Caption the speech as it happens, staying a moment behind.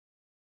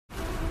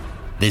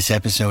This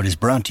episode is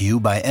brought to you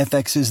by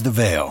FX's The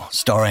Veil,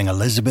 starring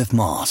Elizabeth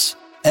Moss.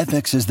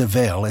 FX's The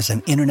Veil is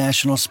an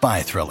international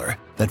spy thriller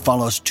that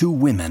follows two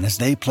women as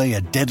they play a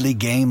deadly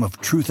game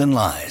of truth and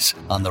lies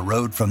on the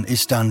road from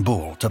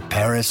Istanbul to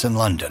Paris and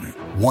London.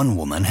 One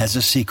woman has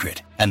a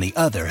secret, and the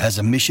other has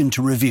a mission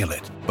to reveal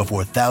it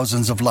before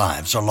thousands of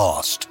lives are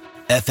lost.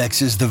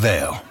 FX's The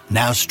Veil,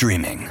 now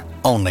streaming,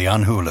 only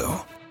on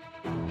Hulu.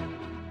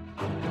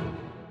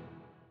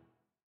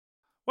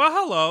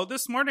 Well, hello.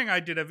 This morning I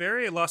did a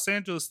very Los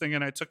Angeles thing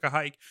and I took a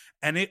hike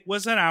and it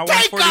was an hour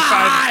and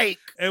 45.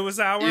 It was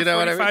an hour and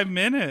 45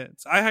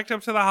 minutes. I hiked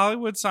up to the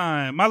Hollywood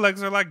sign. My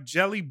legs are like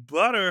jelly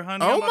butter,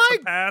 honey. I'm about to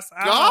pass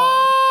out.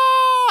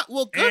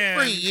 Well, good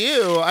for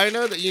you. I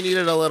know that you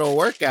needed a little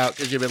workout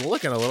because you've been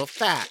looking a little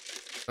fat.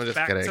 I'm just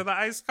kidding. Back to the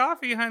iced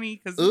coffee, honey,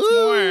 because it's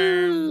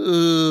warm.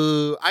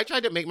 Ooh. I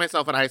tried to make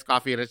myself an iced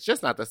coffee and it's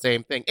just not the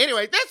same thing.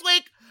 Anyway, this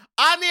week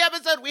on the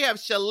episode, we have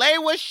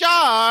Shalewa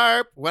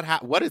Sharp.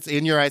 What is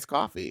in your iced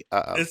coffee?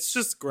 Uh-oh. It's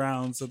just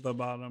grounds at the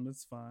bottom.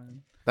 It's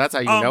fine. That's how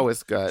you know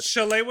it's good.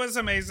 Shalewa's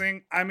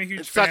amazing. I'm a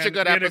huge fan. Such a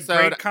good episode. We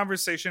had a great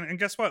conversation. And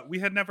guess what? We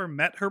had never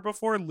met her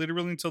before,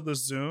 literally until the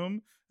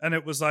Zoom. And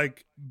it was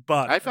like,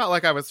 but I felt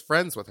like I was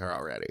friends with her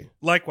already.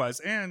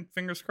 Likewise. And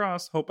fingers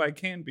crossed, hope I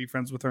can be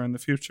friends with her in the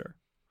future.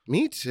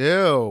 Me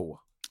too.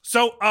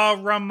 So, a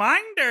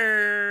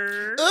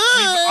reminder,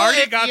 we've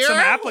already got some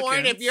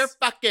applicants. If you're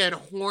fucking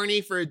horny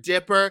for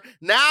Dipper,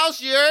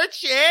 now's your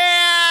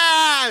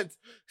chance.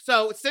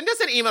 So send us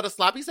an email to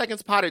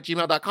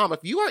sloppysecondspod@gmail.com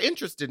if you are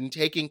interested in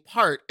taking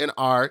part in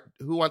our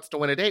Who Wants to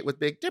Win a Date with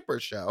Big Dipper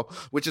show,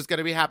 which is going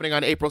to be happening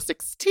on April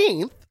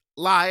 16th,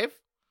 live.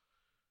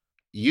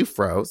 You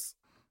froze.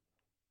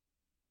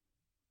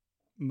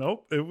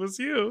 Nope, it was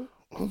you.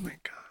 Oh my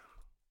God.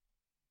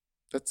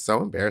 That's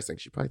so embarrassing.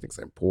 She probably thinks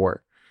I'm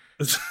poor.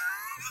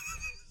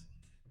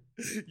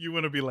 You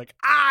want to be like,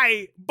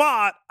 I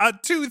bought a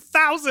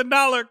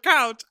 $2,000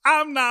 couch.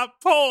 I'm not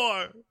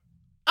poor.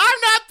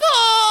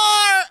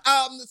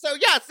 So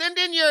yeah, send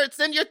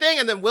your thing,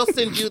 and then we'll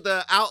send you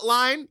the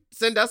outline.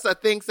 Send us a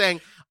thing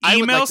saying,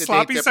 email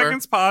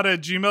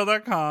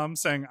sloppysecondspod@gmail.com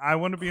saying, I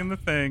want to be in the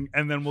thing,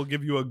 and then we'll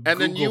give you a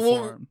Google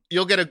form.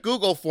 You'll get a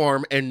Google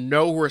form and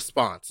no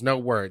response, no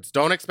words.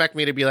 Don't expect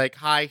me to be like,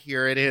 hi,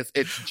 here it is.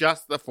 It's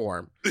just the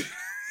form.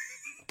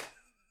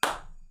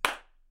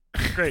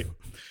 Great.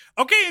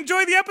 Okay,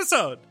 enjoy the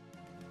episode.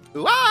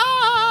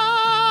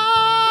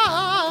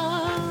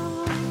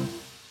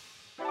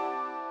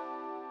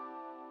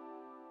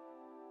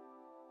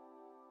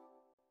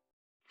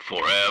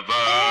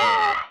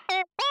 Forever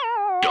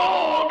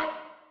Dog.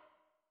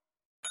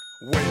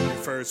 When your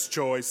first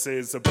choice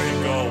is a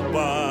big old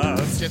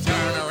bus, just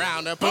turn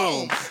around and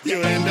boom,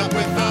 you end up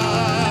with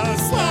a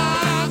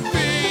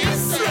sloppy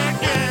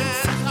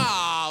seconds.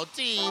 Oh,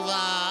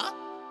 diva.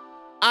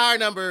 Our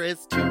number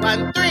is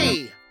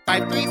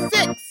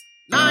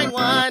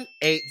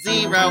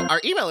 213-536-9180. Our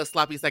email is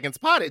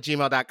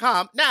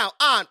sloppysecondspod@gmail.com. Now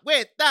on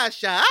with the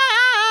show.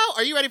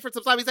 Are you ready for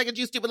some sloppy seconds,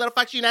 you stupid little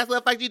fucks, you nasty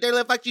little fucks, you dirty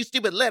little fucks, you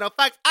stupid little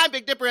fucks? I'm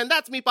Big Dipper and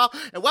that's Meatball.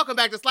 And welcome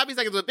back to Sloppy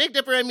Seconds with Big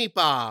Dipper and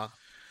Meatball.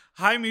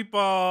 Hi,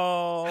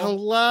 Meatball.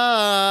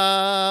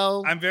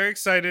 Hello. I'm very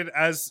excited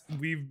as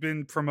we've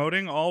been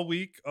promoting all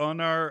week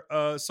on our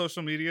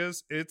social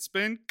medias. It's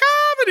been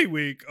Comedy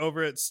Week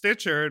over at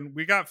Stitcher, and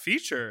we got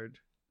featured.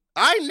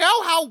 I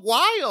know, how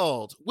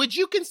wild. Would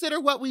you consider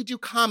what we do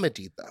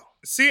comedy, though?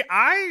 See,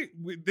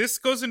 this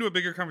goes into a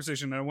bigger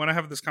conversation. I want to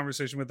have this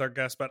conversation with our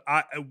guest, but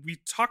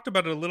we talked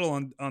about it a little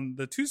on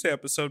the Tuesday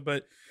episode,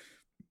 but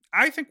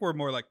I think we're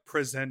more like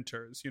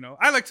presenters, you know?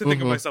 I like to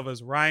think of myself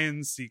as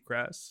Ryan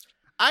Seacrest.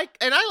 I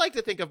like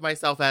to think of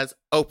myself as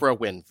Oprah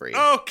Winfrey.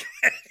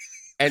 Okay.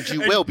 And you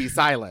will be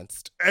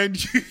silenced. And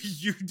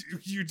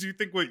you do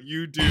think what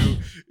you do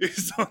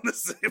is on the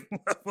same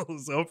level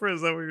as Oprah? Is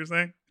that what you're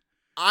saying?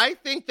 I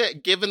think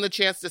that given the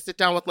chance to sit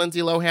down with Lindsay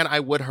Lohan, I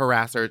would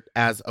harass her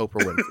as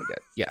Oprah Winfrey did.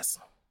 Yes.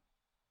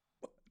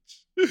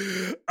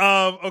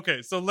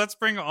 Okay, so let's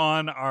bring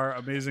on our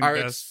amazing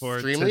guest for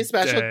extremely today.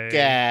 Special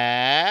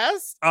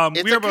guest. We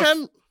are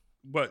both.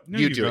 What? No,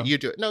 you do it. You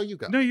do it. No, you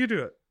go. No, you do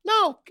it.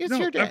 No, it's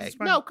your day.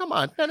 No, come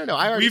on.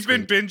 No. We've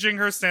been binging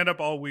her stand-up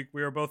all week.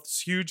 We are both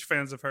huge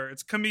fans of her.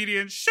 It's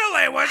comedian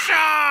Shalewa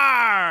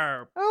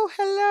Sharp. Oh,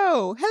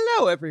 hello.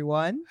 Hello,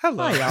 everyone.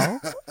 Hello.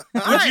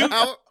 Hi,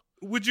 y'all.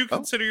 Would you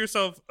consider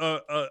yourself,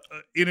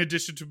 in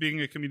addition to being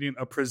a comedian,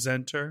 a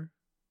presenter?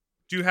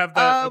 Do you have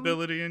that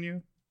ability in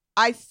you?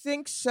 I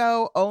think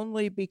so,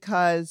 only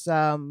because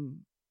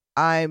I'm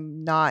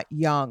not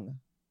young.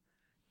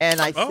 And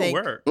I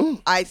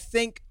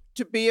think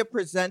to be a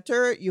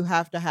presenter, you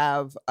have to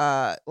have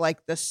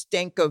like the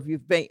stink of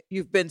you've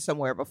been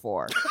somewhere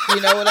before.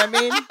 You know what I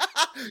mean?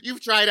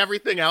 You've tried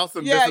everything else,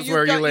 and this is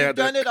where you landed. You've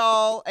done it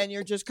all, and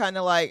you're just kind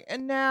of like,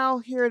 and now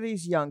here are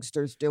these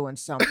youngsters doing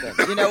something.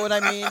 You know what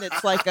I mean?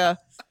 It's like a,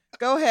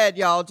 go ahead,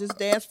 y'all, just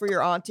dance for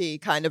your auntie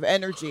kind of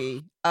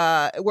energy,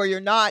 where you're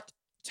not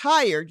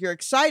tired. You're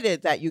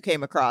excited that you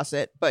came across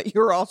it, but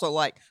you're also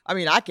like, I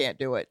mean, I can't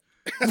do it.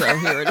 So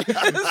here it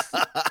is.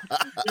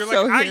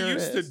 You're like, I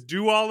used to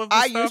do all of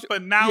this stuff,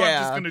 but now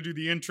I'm just going to do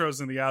the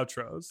intros and the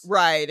outros.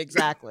 Right,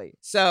 exactly.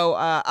 So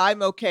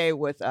I'm okay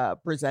with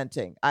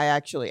presenting.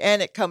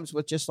 And it comes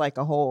with just like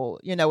a whole,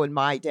 in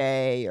my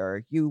day,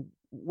 or you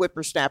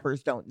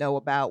whippersnappers don't know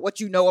about what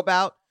you know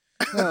about.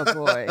 Oh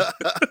boy,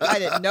 I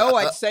didn't know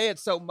I'd say it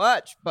so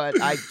much,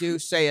 but I do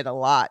say it a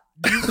lot.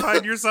 Do you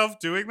find yourself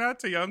doing that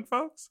to young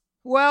folks?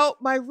 Well,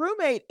 my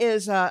roommate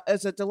is a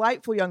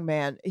delightful young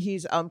man.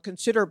 He's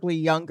considerably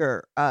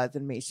younger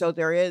than me. So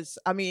there is,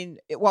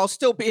 while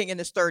still being in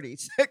his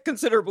 30s,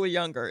 considerably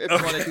younger, if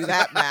you want to do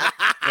that math.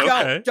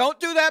 Okay. Don't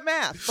do that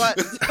math.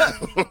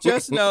 But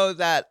just know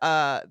that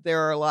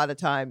there are a lot of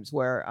times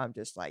where I'm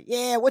just like,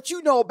 yeah, what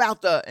you know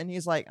about and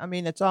he's like,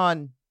 it's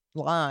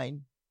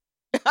online.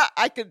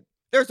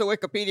 There's a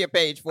Wikipedia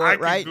page for it,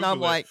 right? Google and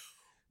I'm it. like,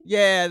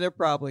 yeah, there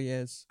probably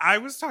is. I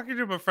was talking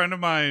to a friend of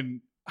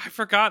mine. I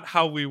forgot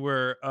how we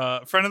were,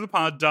 friend of the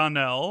pod,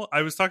 Donnell.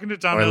 I was talking to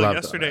Donnell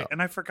yesterday, Donnell.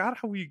 And I forgot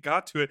how we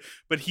got to it.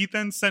 But he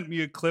then sent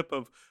me a clip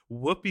of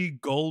Whoopi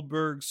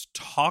Goldberg's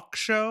talk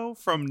show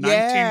from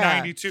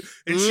 1992.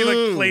 And she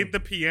played the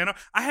piano.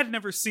 I had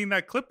never seen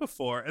that clip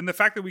before. And the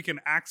fact that we can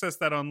access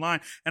that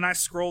online. And I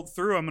scrolled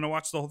through, I'm going to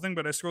watch the whole thing,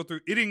 but I scrolled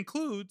through. It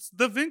includes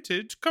the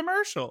vintage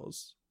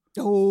commercials.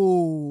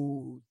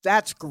 Oh,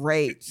 that's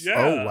great. Yeah.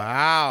 Oh,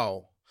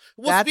 wow.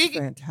 Well, that's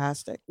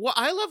fantastic. Well,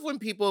 I love when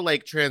people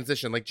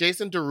transition. Like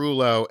Jason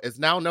Derulo is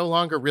now no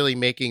longer really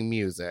making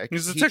music.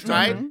 He's a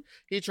TikToker.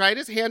 He tried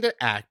his hand at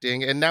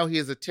acting, and now he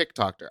is a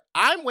TikToker.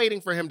 I'm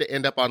waiting for him to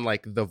end up on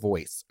The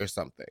Voice or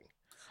something.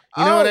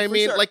 You know what I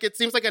mean? Sure. It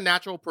seems like a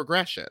natural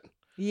progression.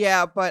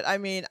 Yeah, but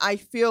I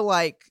feel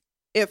like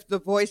if The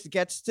Voice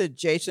gets to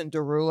Jason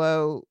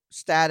Derulo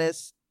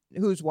status,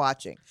 who's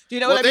watching? Do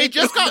you know what I mean?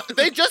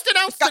 They just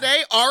announced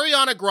today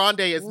Ariana Grande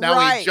is now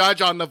a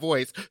judge on The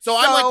Voice. So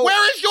I'm like,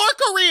 where is your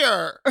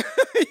career?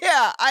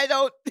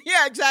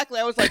 Yeah, exactly.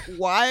 I was like,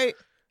 why?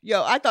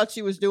 Yo, I thought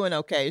she was doing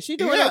okay. Is she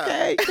doing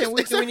okay? Do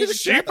we need to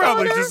She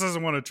probably just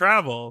doesn't want to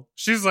travel.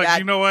 She's like,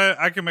 you know what?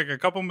 I can make a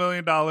couple $1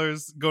 million,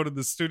 go to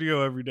the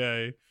studio every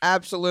day.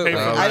 Absolutely.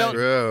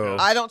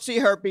 I don't see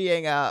her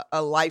being a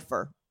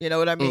lifer. You know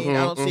what I mean?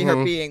 I don't see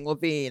her being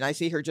Levine. I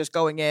see her just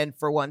going in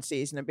for one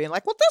season and being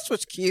like, well, this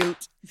was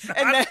cute.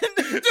 And then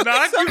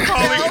not you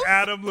calling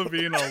Adam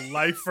Levine a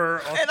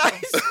lifer. And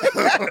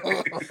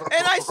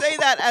I say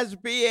that as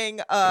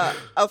being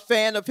a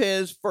fan of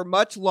his for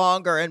much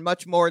longer and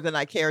much more than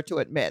I care to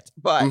admit.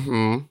 But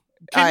can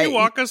you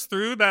walk us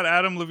through that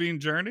Adam Levine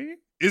journey?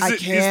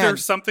 Is there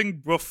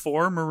something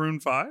before Maroon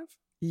 5?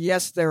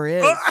 Yes, there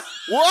is.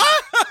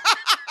 What?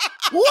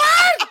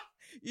 What?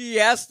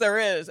 Yes, there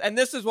is. And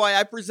this is why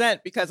I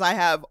present, because I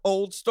have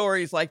old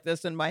stories like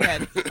this in my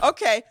head.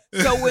 Okay,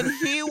 so when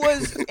he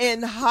was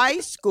in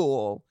high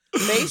school,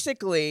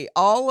 basically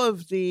all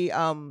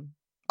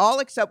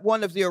except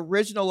one of the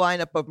original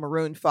lineup of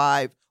Maroon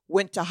 5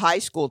 went to high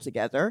school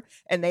together,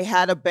 and they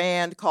had a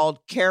band called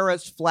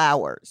Kara's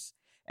Flowers.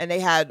 And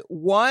they had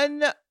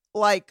one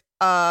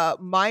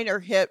minor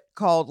hit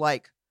called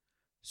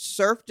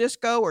surf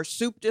disco or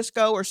soup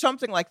disco or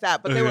something like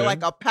that, but they were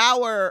like a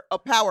power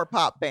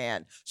pop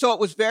band. So it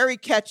was very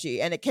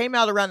catchy, and it came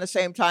out around the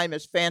same time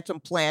as Phantom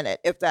Planet,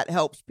 if that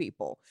helps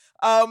people.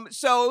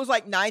 So it was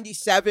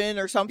 97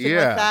 or something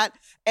like that.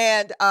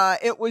 And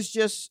it was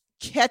just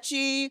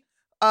catchy,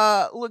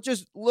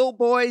 just little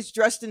boys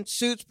dressed in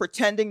suits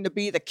pretending to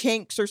be the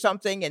Kinks or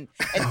something, and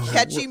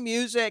catchy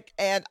music.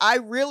 And I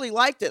really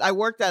liked it. I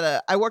worked at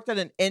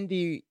an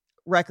indie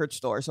record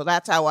store, so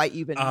that's how I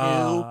even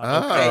knew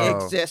they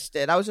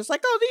existed. I was just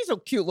like, oh, these are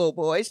cute little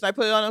boys, and I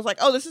put it on. I was like,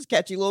 oh, this is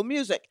catchy little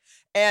music,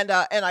 and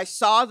I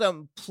saw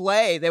them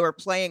play. They were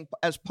playing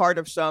as part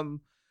of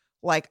some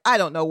I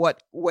don't know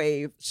what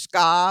wave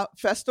ska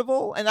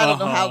festival, and I don't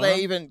know how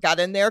they even got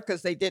in there,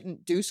 because they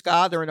didn't do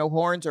ska. There were no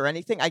horns or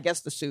anything. I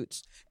guess the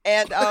suits,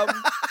 and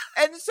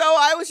and so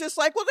I was just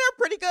like, well, they're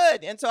pretty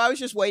good. And so I was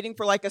just waiting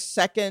for a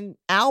second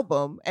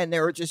album, and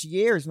there were just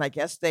years. And I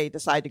guess they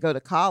decided to go to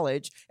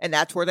college, and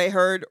that's where they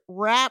heard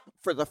rap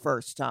for the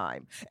first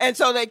time. And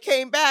so they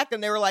came back,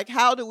 and they were like,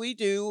 how do we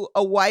do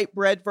a white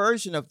bread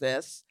version of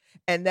this?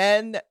 And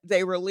then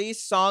they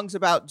released Songs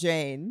About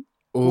Jane,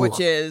 which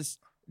is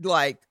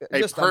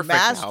just a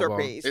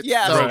masterpiece.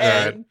 Yes. So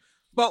good.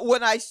 But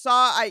when I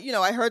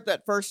heard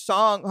that first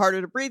song, Harder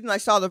to Breathe, and I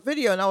saw the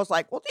video, and I was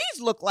like, well,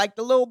 these look like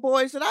the little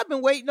boys that I've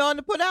been waiting on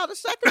to put out a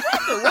second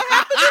record. What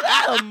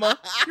happened to them?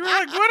 You're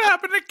like, what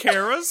happened to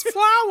Kara's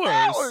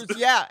Flowers?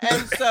 Yeah.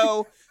 And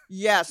so,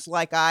 yes,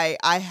 I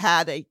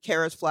had a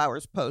Kara's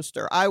Flowers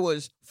poster. I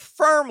was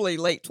firmly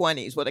late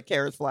 20s with a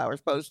Kara's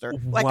Flowers poster. I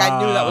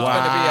knew that was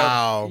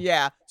going to be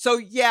yeah. So,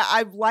 yeah,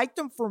 I've liked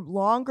them for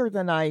longer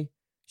than I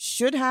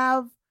should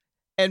have,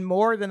 and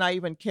more than I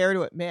even care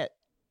to admit.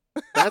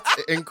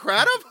 That's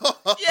incredible.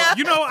 Yeah.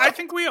 I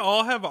think we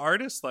all have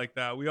artists like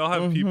that. We all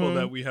have people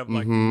that we have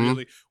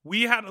really.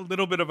 We had a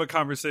little bit of a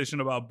conversation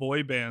about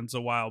boy bands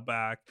a while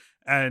back,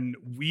 and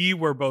we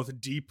were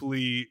both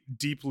deeply,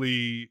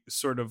 deeply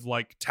sort of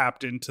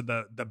tapped into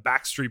the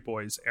Backstreet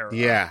Boys era.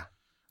 Yeah.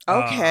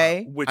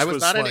 Okay. Which I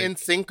was not like, an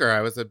NSYNCer.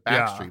 I was a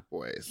Backstreet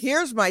Boys.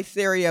 Here's my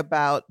theory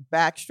about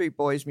Backstreet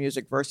Boys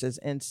music versus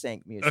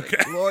NSYNC music.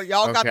 Okay. Lord,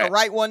 y'all got the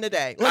right one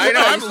today. I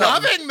know. I'm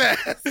loving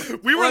this.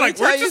 We were like,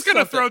 we're just going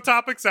to throw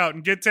topics out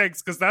and get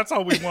takes because that's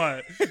all we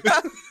want.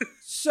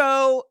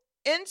 So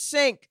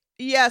NSYNC,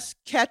 yes,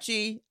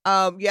 catchy.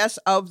 Yes,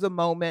 of the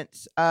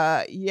moment.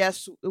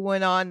 Yes,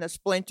 went on to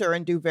splinter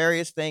and do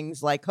various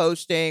things like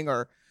hosting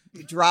or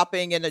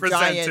dropping in a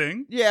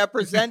presenting.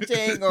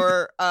 presenting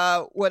or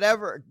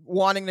whatever,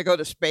 wanting to go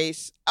to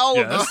space, all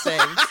of those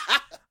things.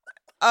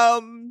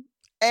 And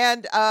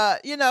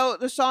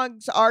the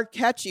songs are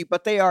catchy,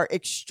 but they are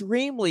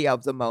extremely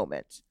of the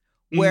moment.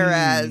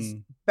 Whereas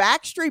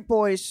Backstreet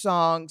Boys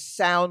songs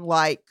sound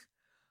like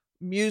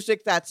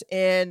music that's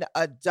in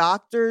a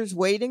doctor's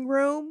waiting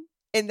room,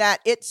 in that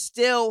it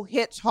still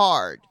hits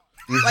hard.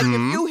 Like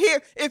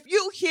if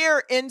you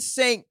hear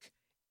NSYNC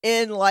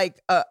in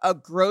like a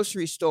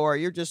grocery store,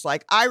 you're just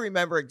like, I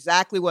remember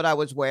exactly what I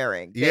was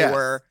wearing. They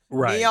were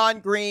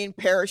neon green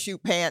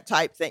parachute pant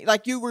type thing.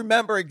 Like you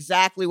remember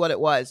exactly what it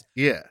was.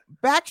 Yeah.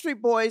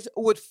 Backstreet Boys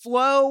would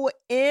flow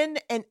in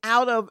and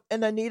out of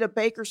an Anita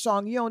Baker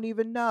song you don't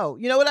even know.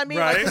 You know what I mean?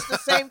 Right. Like it's the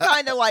same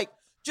kind of like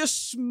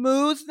just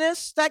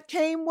smoothness that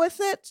came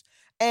with it.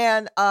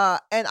 And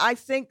I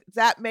think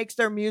that makes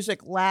their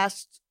music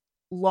last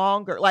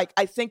longer. Like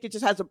I think it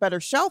just has a better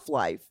shelf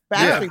life.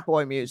 Backstreet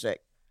Boy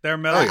music. Their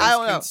melodies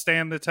can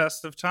stand the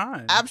test of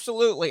time.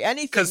 Absolutely.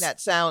 Anything that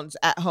sounds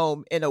at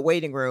home in a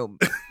waiting room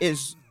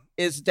is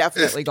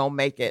definitely going to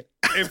make it.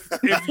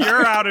 If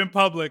you're out in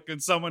public and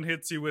someone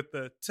hits you with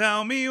the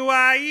 "tell me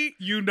why,"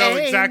 you know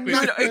exactly.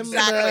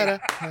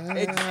 Exactly.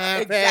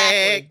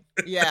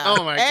 Yeah.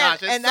 Oh my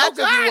gosh. And that's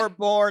if you were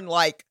born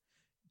like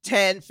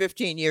 10,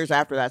 15 years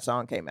after that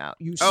song came out.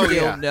 You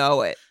still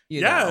know it. You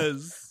know?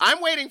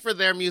 I'm waiting for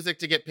their music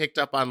to get picked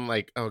up on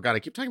like, oh God, I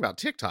keep talking about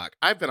TikTok.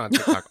 I've been on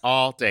TikTok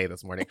all day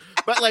this morning.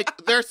 But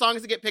like their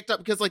songs that get picked up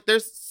because like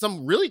there's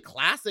some really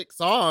classic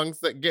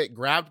songs that get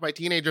grabbed by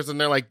teenagers and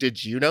they're like,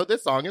 did you know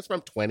this song is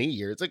from 20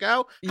 years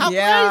ago? How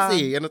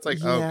crazy. And it's like,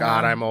 oh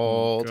God, I'm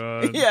old.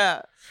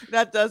 Yeah.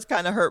 That does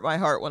kind of hurt my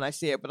heart when I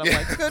see it. But I'm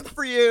like, good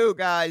for you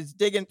guys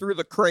digging through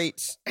the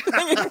crates.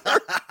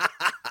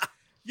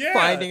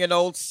 Finding an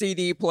old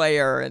CD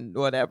player and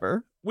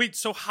whatever. Wait,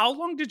 so how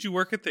long did you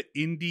work at the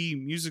indie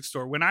music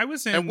store? When I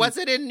was in... And was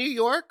it in New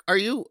York? Are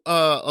you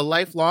a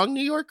lifelong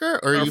New Yorker?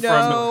 Or are you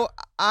from...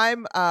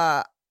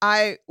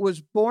 I was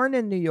born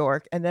in New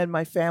York, and then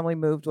my family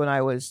moved when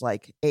I was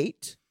like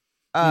 8.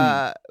 So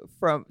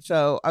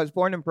I was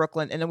born in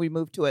Brooklyn, and then we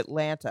moved to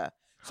Atlanta.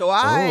 So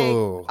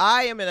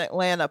I am an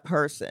Atlanta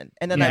person.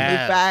 And then I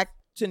moved back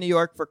to New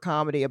York for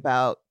comedy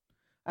about,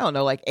 I don't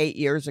know, like 8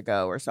 years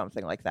ago or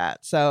something like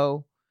that.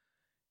 So...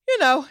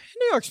 New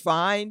York's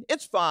fine.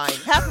 It's fine.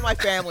 Half of my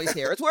family's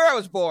here. It's where I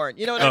was born.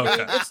 You know what I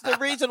mean? It's the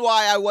reason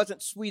why I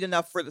wasn't sweet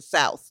enough for the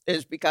South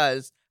is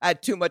because I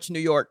had too much New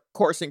York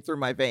coursing through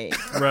my veins.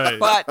 Right.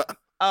 But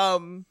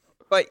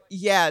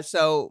yeah,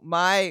 so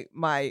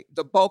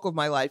the bulk of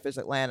my life is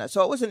Atlanta.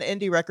 So it was an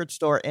indie record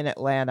store in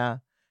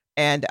Atlanta.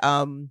 And,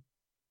 I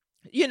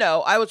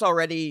was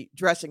already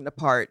dressing the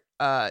part,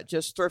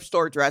 just thrift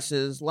store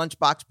dresses,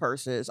 lunchbox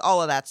purses,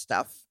 all of that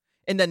stuff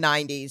in the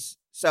 90s.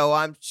 So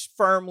I'm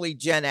firmly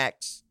Gen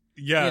X.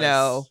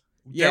 Yes.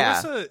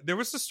 There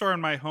was a store in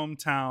my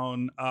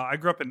hometown. I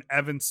grew up in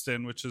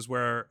Evanston, which is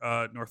where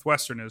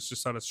Northwestern is,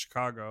 just out of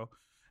Chicago.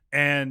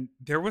 And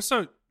there was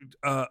a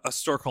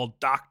store called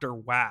Dr.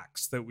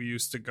 Wax that we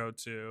used to go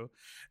to.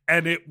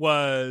 And it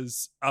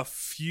was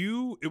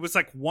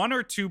like 1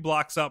 or 2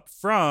 blocks up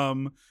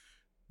from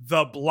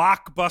the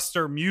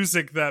Blockbuster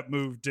music that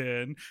moved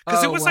in,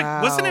 because it was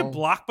like, wasn't it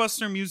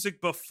Blockbuster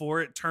music before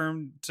it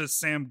turned to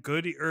Sam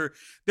Goody, or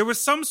there was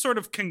some sort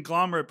of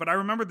conglomerate, but I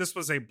remember this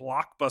was a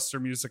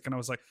Blockbuster music and I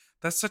was like,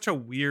 that's such a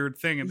weird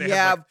thing. And they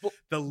had like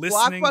the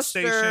listening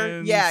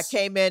stations. Yeah,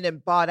 came in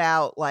and bought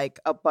out like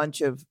a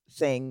bunch of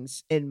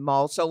things in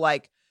malls. So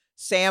like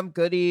Sam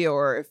Goody,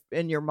 or if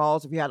in your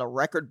malls, if you had a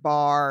record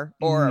bar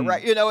or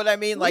you know what I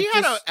mean? Like we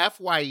had a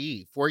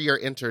FYE for your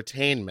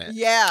entertainment.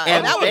 Yeah.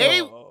 And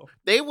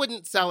they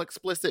wouldn't sell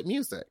explicit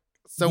music.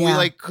 So we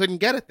like couldn't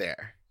get it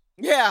there.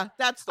 Yeah,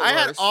 that's the worst. I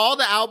had all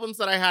the albums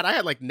that I had. I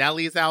had like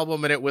Nelly's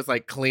album and it was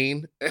like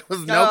clean. It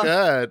was no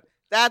good.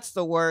 That's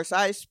the worst.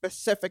 I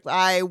specifically,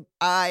 I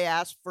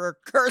asked for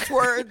curse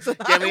words.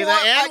 Give me the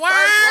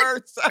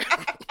N-word.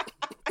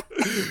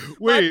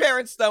 My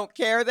parents don't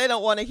care. They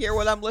don't want to hear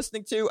what I'm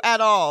listening to at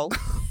all.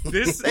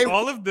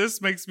 All of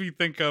this makes me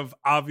think of,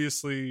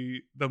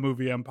 obviously, the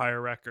movie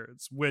Empire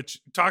Records, which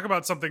talk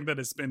about something that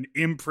has been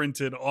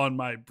imprinted on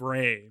my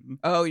brain.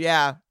 Oh,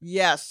 yeah.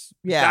 Yes.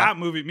 Yeah. That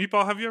movie.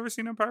 Meatball, have you ever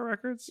seen Empire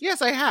Records?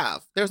 Yes, I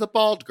have. There's a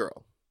bald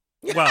girl.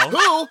 Well,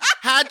 who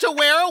had to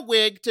wear a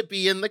wig to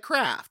be in The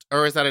Craft.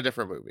 Or is that a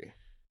different movie?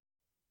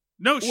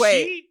 No,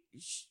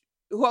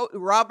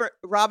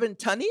 Robin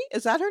Tunney?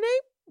 Is that her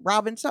name?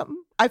 Robin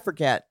something? I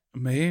forget.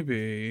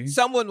 Maybe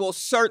someone will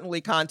certainly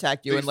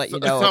contact you and let you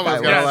know.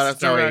 Someone's gonna let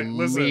us know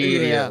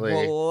immediately. Yeah,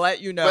 we'll let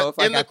you know if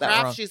I got that wrong. In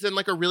The Craft, she's in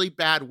like a really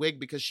bad wig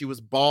because she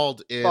was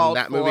bald in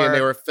that movie, and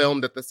they were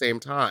filmed at the same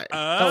time.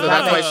 So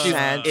that's why she's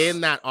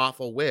in that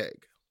awful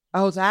wig.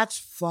 Oh, that's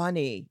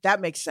funny.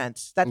 That makes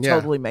sense. That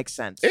totally makes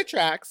sense. It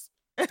tracks.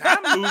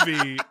 That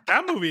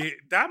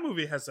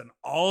movie has an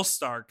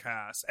all-star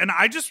cast, and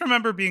I just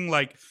remember being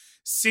like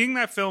seeing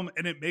that film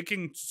and it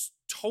making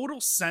total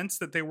sense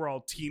that they were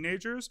all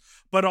teenagers,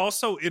 but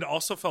also it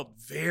also felt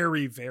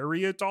very,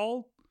 very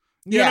adult.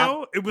 You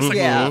know, it was like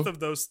both of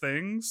those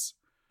things,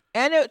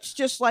 and it's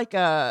just like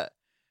I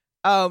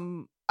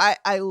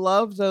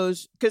love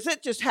those because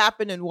it just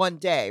happened in one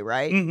day,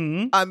 right?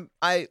 Mm-hmm.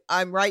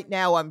 I'm right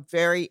now. I'm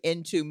very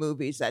into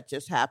movies that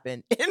just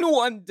happen in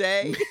one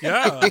day.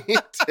 Yeah,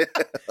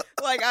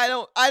 like I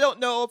don't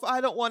know if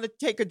I don't want to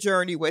take a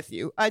journey with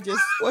you.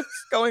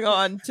 What's going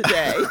on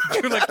today?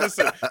 You're like,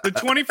 listen, the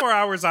 24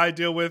 hours I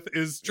deal with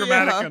is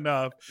traumatic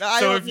enough.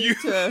 So if you,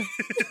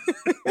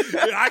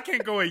 I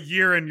can't go a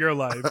year in your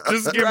life.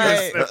 Just give me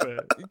a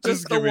snippet.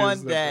 Just the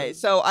one day.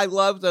 So I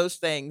love those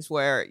things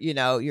where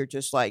you're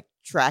just like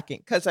tracking,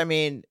 because I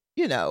mean,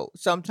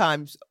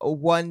 sometimes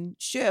one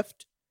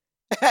shift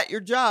at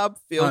your job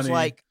feels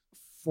like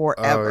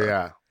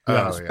forever.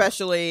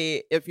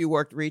 Especially if you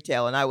worked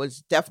retail, and I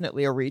was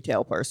definitely a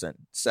retail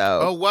person.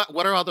 So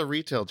what are all the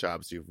retail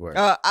jobs you've worked?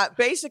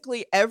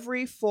 Basically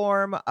every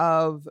form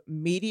of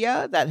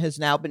media that has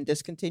now been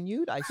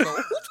discontinued, I sold.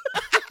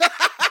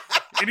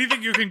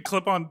 Anything you can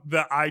clip on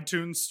the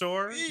iTunes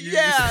store,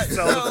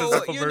 sell the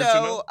physical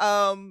version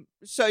of?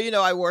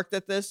 I worked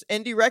at this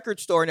indie record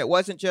store, and it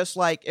wasn't just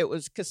like it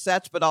was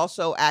cassettes, but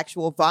also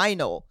actual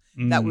vinyl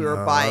that we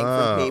were buying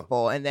from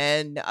people, and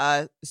then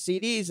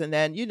CDs, and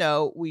then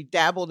we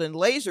dabbled in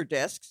laser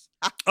discs.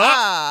 For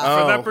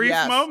that brief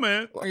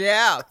moment.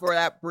 Yeah, for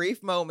that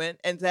brief moment,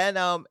 and then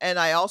and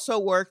I also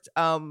worked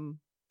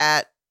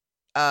at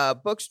a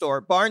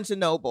bookstore, Barnes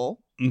and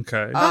Noble.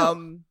 Okay.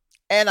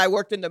 And I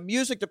worked in the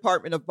music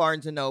department of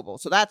Barnes and Noble.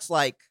 So that's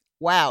like,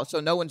 wow.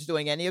 So no one's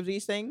doing any of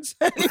these things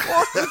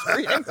anymore.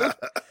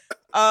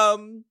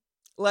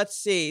 Let's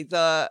see.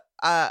 The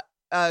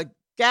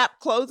Gap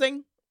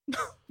clothing.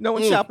 No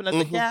one's shopping at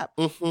the Gap.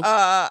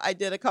 I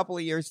did a couple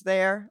of years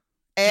there.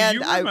 And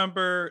do you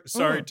remember,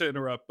 sorry to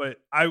interrupt, but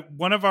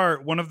one of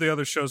the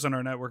other shows on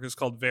our network is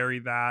called Very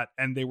That,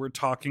 and they were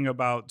talking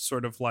about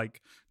sort of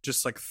like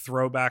just like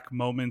throwback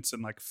moments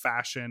in like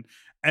fashion.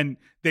 And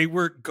they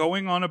were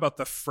going on about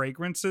the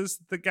fragrances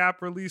that the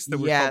Gap released that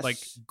were called like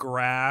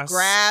grass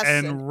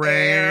and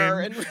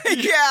rain.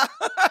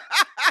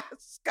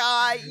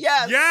 Sky.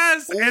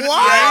 Yes. And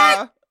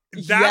what?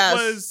 That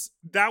was,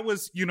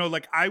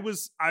 like I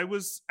was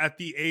at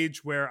the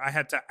age where I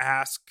had to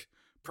ask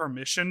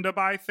permission to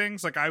buy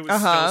things. Like I was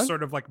still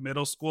sort of like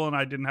middle school and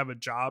I didn't have a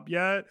job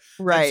yet.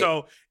 Right. And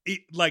so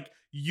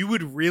you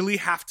would really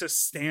have to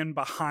stand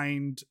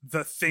behind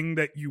the thing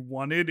that you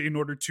wanted in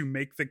order to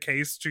make the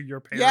case to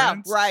your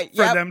parents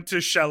for them to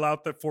shell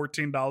out the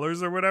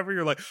 $14 or whatever.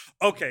 You're like,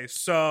 okay,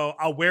 so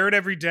I'll wear it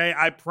every day.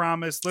 I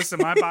promise. Listen,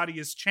 my body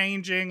is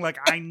changing. Like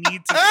I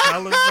need to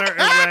smell a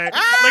certain way.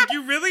 Like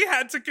you really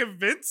had to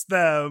convince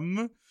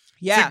them.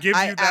 Yeah, to give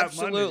you that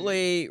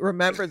absolutely money.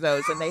 Remember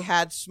those. And they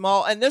had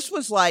small, and this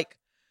was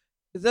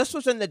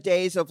in the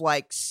days of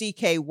like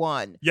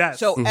CK1. Yes.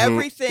 So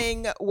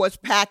everything was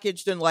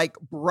packaged in like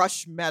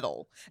brushed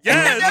metal.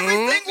 Yes. And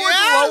everything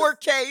was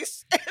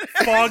lowercase.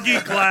 Foggy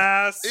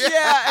glass.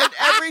 Yeah, and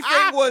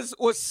everything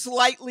was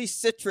slightly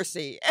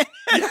citrusy. And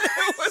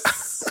it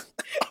was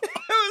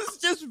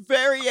just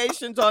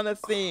variations on a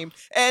theme.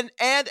 And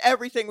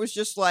everything was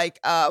just like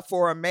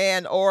for a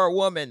man or a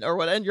woman or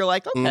whatever. And you're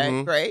like,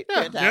 okay, great,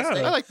 fantastic.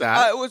 Yeah, I like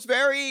that. It was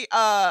very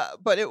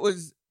but it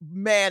was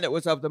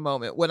of the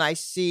moment. When I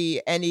see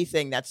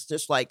anything that's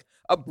just like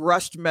a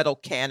brushed metal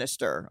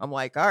canister, I'm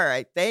like, all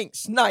right,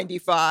 thanks,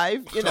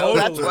 95.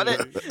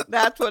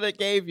 That's what it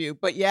gave you.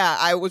 But yeah,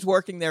 I was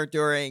working there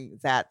during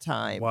that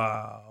time.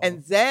 Wow.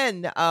 And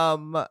then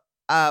from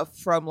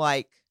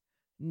like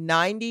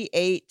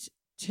 98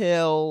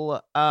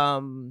 till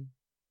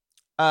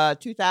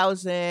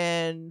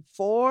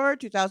 2004,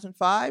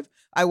 2005,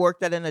 I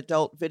worked at an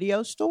adult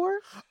video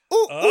store.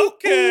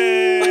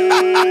 Okay.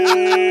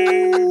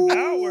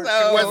 Now we're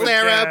was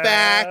there a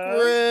back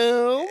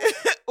room?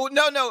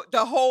 No.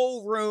 The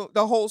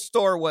whole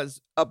store was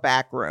a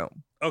back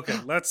room. Okay,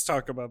 let's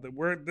talk about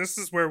that. This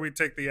is where we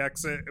take the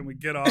exit and we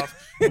get off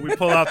and we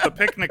pull out the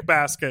picnic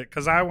basket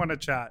because I want to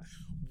chat.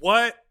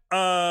 What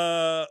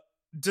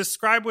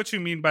describe what you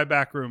mean by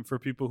back room for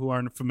people who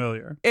aren't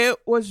familiar. It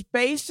was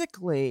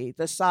basically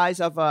the size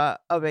of a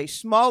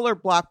smaller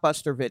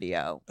Blockbuster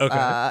video.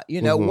 Okay.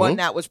 One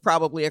that was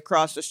probably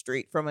across the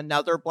street from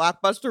another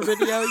Blockbuster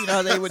video. You know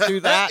how they would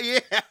do that?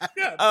 Yeah,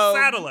 the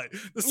satellite.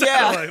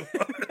 Yeah.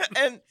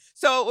 And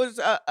so it was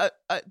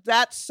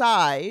that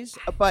size,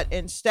 but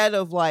instead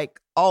of like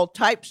all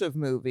types of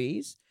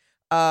movies,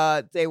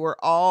 they were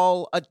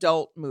all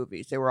adult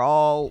movies. They were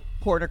all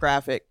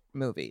pornographic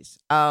movies.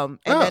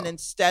 Then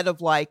instead of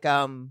like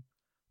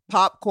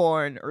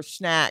popcorn or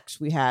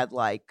snacks, we had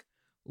like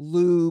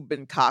lube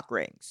and cock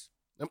rings.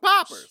 And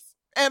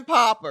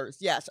poppers.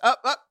 Yes.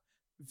 Up.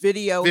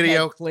 Video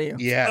head cleaner.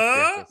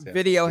 Yes.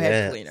 Video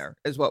head cleaner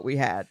is what we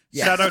had.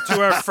 Yes. Shout out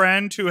to our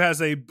friend who has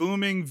a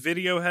booming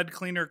video head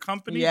cleaner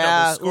company.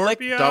 Yeah.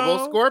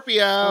 Double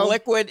Scorpio.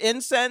 Liquid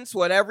incense,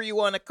 whatever you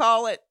want to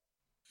call it.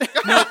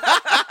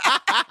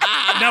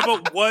 Now,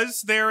 but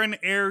was there an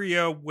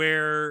area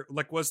where,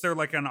 like, was there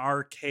like an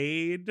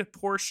arcade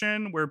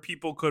portion where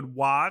people could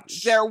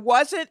watch? There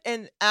wasn't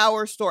in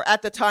our store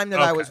at the time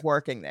that I was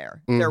working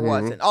there. There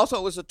wasn't. Also,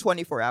 it was a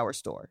 24-hour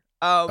store.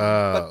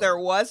 But there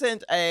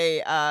wasn't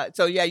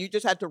so you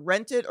just had to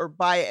rent it or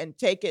buy it and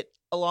take it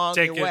along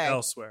your way. Take it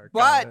elsewhere.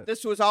 But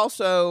this was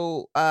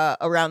also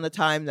around the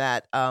time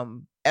that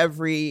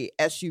every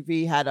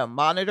SUV had a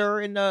monitor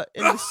in the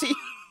seat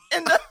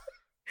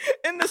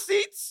in the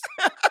seats.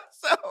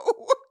 So,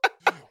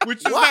 which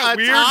is that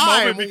weird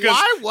moment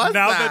because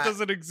now that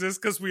doesn't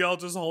exist because we all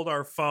just hold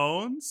our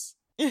phones.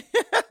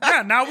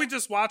 Yeah, now we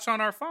just watch on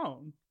our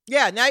phone.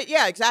 Yeah,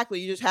 exactly.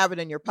 You just have it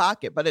in your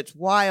pocket, but it's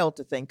wild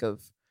to think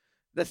of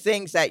the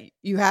things that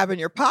you have in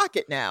your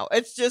pocket now.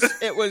 It's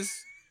just, it was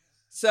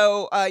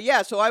so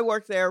I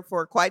worked there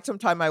for quite some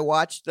time. I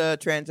watched the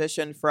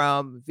transition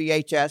from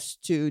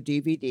VHS to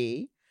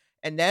DVD,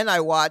 and then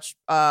I watched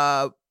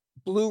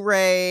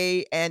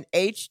Blu-ray and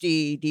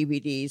HD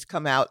DVDs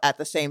come out at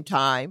the same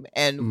time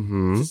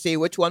and to see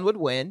which one would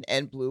win,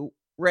 and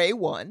Blu-ray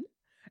won.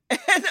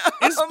 And,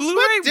 is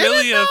Blu-ray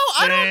really a thing?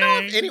 I don't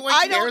know if anyone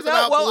cares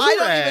about Blu-ray. I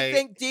don't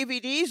even think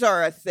DVDs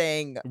are a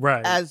thing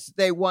as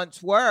they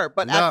once were.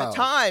 But at the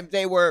time,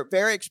 they were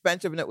very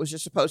expensive, and it was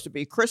just supposed to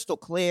be crystal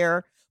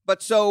clear.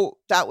 But so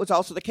that was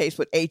also the case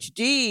with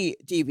HD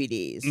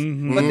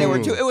DVDs. But they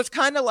were too. It was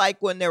kind of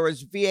like when there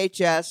was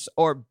VHS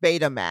or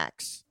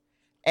Betamax.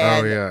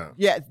 And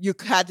you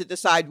had to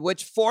decide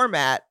which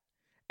format.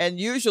 And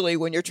usually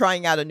when you're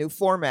trying out a new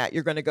format,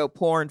 you're going to go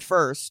porn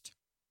first,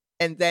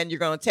 and then you're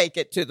going to take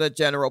it to the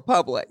general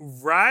public.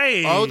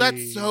 Right. Oh,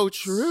 that's so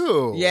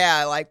true.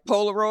 Yeah, like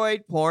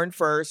Polaroid, porn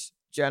first,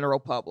 general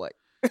public.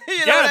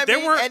 You know what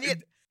I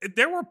mean?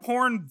 There were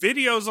porn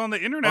videos on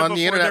the internet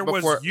before there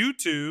was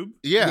YouTube.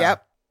 Yeah.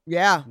 Yep.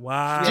 Yeah.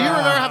 Wow. Do you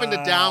remember having to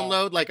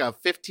download like a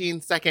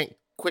 15-second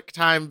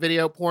QuickTime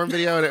video, porn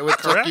video, and it would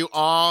take you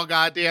all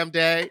goddamn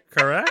day?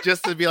 Correct.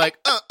 Just to be like,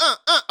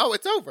 oh,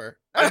 it's over.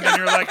 And then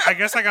you're like, I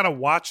guess I got to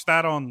watch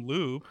that on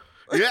loop.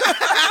 Yeah.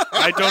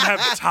 I don't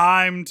have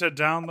time to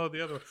download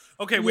the other one.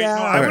 Okay, wait. Yeah.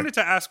 No, I wanted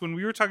to ask, when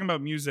we were talking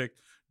about music,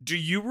 do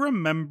you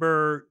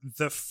remember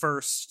the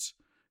first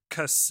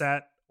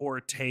cassette or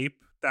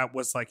tape that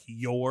was like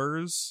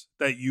yours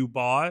that you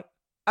bought?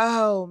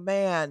 Oh,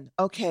 man.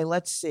 Okay,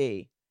 let's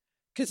see.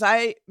 Because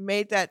I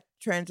made that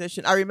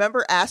transition. I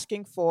remember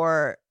asking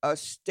for a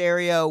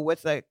stereo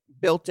with a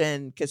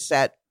built-in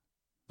cassette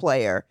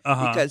player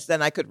because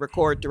then I could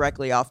record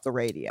directly off the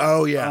radio.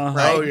 Oh, yeah.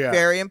 Right? Oh, yeah.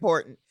 Very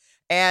important.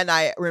 And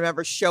I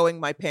remember showing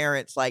my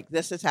parents, like,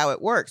 this is how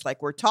it works. Like,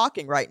 we're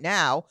talking right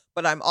now,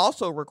 but I'm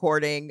also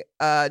recording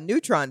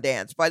Neutron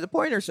Dance by the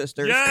Pointer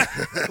Sisters. Yeah.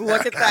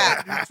 Look at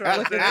that.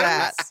 Look at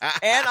that.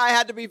 And I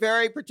had to be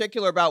very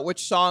particular about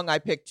which song I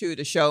picked, too,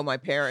 to show my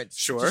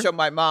parents, to show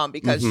my mom,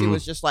 because she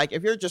was just like,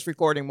 if you're just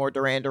recording more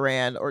Duran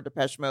Duran or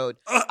Depeche Mode,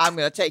 I'm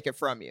going to take it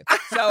from you.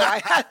 So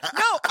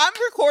I'm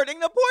recording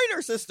the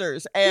Pointer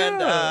Sisters.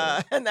 And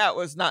and that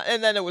was not,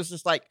 and then it was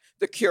just like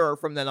The Cure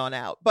from then on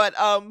out. But,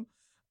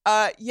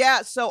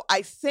 so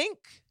I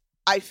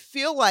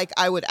feel like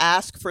I would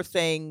ask for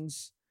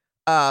things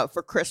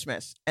for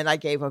Christmas, and I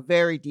gave a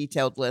very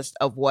detailed list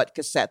of what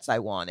cassettes I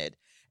wanted.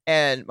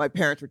 And my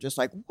parents were just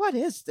like, what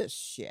is this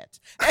shit?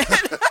 And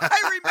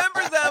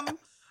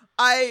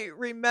I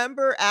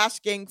remember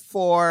asking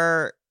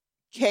for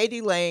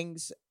Katie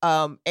Lang's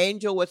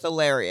Angel with a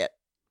Lariat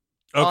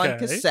on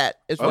cassette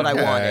is what I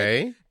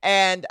wanted.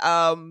 And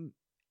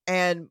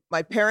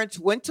my parents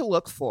went to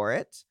look for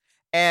it.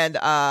 And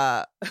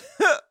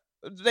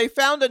they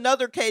found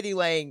another Katie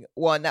Lang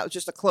one that was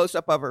just a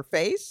close-up of her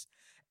face.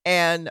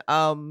 And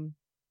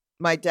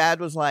my dad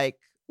was like,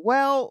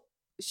 well,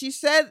 she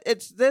said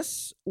it's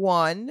this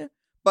one,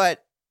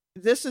 but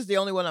this is the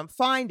only one I'm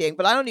finding.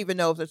 But I don't even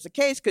know if it's the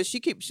case because she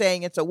keeps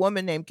saying it's a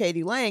woman named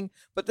Katie Lang,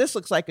 but this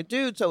looks like a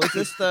dude. So is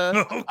this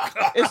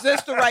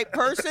the right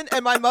person?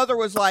 And my mother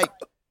was like,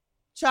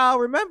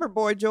 child, remember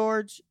Boy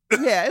George?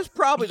 Yeah, it's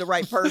probably the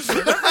right person.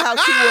 Remember how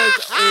she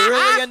was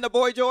really into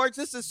Boy George?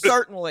 This is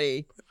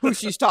certainly who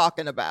she's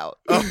talking about.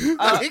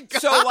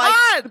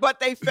 But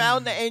they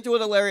found the Angel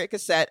with a Lariat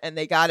cassette and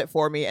they got it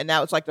for me. And that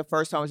was like the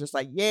first time I was just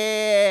like,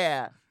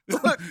 yeah,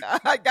 look,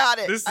 I got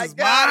it. This is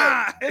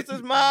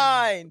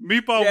mine.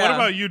 Meatball, what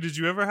about you? Did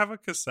you ever have a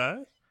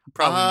cassette?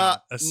 Probably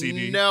not a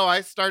CD. No,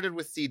 I started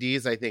with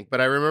CDs, I think.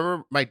 But I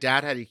remember my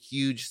dad had a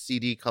huge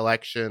CD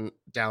collection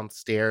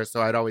downstairs,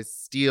 so I'd always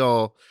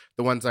steal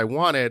the ones I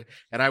wanted.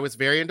 And I was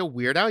very into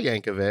Weird Al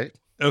Yankovic.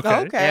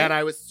 Okay. And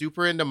I was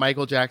super into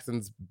Michael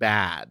Jackson's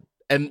Bad.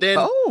 And then, you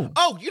know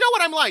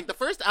what? I'm lying. The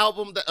first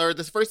album, or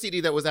this first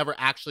CD that was ever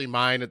actually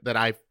mine that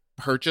I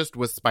purchased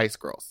was Spice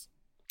Girls.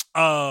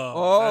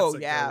 Oh,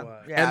 yeah.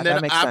 And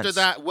then that after sense.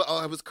 that,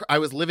 well, I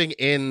was living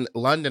in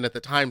London at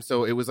the time,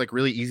 so it was like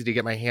really easy to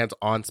get my hands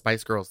on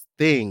Spice Girls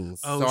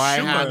things. Oh, so I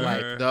had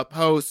like the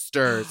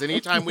posters.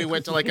 Anytime we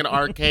went to like an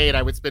arcade,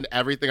 I would spend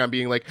everything on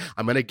being like,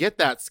 I'm gonna get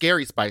that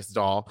Scary Spice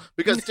doll,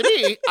 because to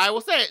me, I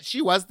will say it,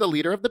 she was the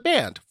leader of the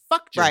band.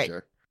 Fuck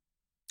Ginger.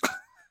 Right.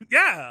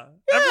 Yeah.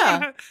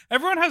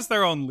 Everyone has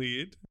their own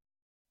lead.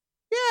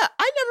 Yeah,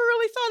 I never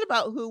really thought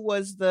about who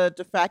was the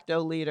de facto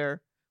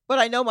leader, but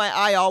I know my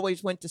eye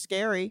always went to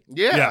Scary.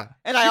 Yeah.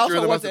 And I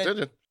also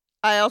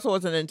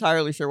wasn't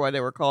entirely sure why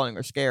they were calling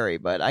her Scary,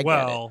 but I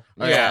get it.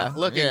 Yeah.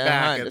 Looking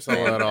back, it's a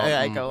little.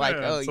 I go like,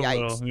 oh,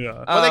 yikes.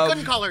 Well, they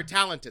couldn't call her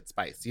Talented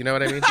Spice. You know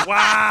what I mean?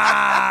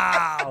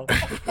 Wow.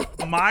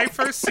 My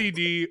first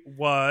CD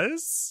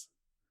was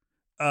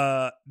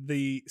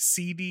the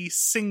CD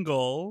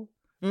single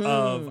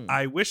of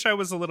I Wish I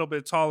Was a Little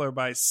Bit Taller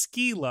by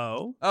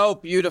Skee-Lo. Oh,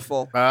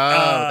 beautiful. Oh,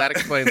 that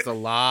explains a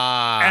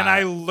lot. And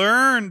I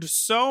learned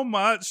so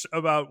much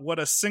about what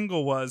a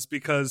single was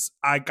because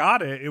I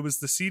got it. It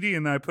was the CD,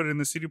 and then I put it in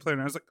the CD player,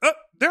 and I was like, oh,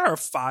 there are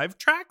 5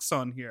 tracks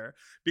on here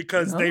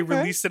because they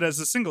released it as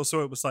a single.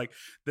 So it was like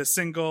the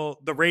single,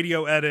 the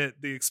radio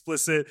edit, the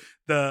explicit,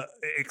 the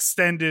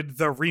extended,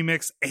 the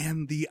remix,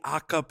 and the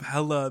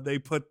acapella. They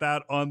put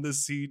that on the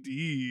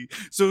CD.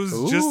 So it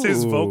was just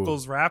his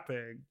vocals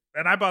rapping.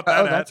 And I bought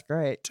that that's at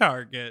great.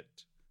 Target.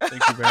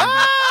 Thank you very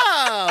much.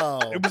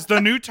 It was the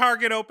new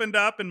Target opened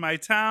up in my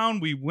town.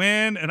 We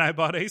win, and I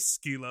bought a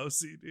Skee-Lo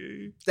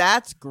CD.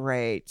 That's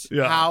great.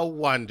 Yeah. How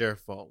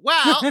wonderful.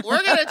 Well,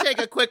 we're going to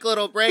take a quick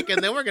little break,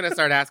 and then we're going to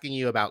start asking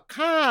you about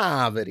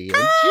comedy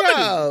and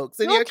jokes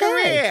in your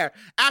career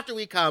after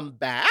we come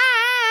back.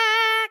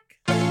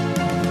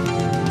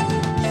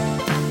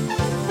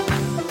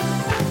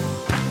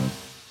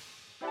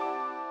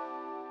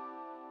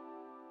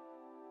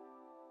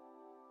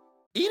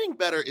 Eating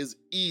better is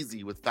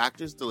easy with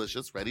Factor's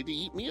delicious,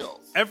 ready-to-eat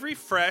meals. Every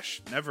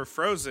fresh, never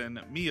frozen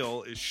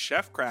meal is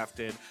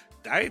chef-crafted,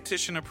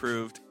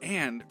 dietitian-approved,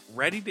 and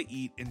ready to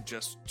eat in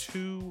just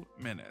 2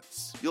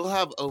 minutes. You'll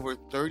have over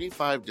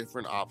 35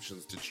 different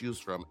options to choose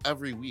from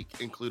every week,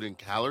 including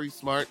Calorie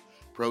Smart,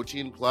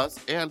 Protein Plus,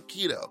 and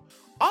Keto.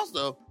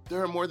 Also,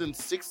 there are more than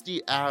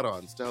 60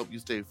 add-ons to help you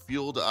stay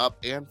fueled up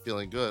and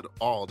feeling good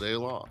all day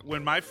long.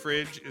 When my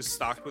fridge is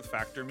stocked with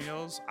Factor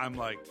meals, I'm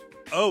like,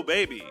 oh,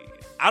 baby,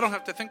 I don't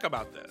have to think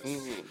about this.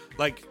 Mm-hmm.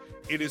 Like,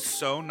 it is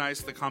so nice.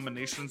 The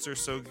combinations are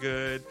so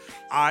good.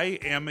 I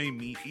am a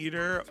meat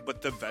eater,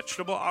 but the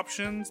vegetable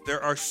options,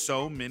 there are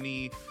so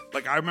many.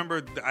 Like, I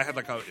remember I had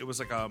it was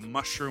like a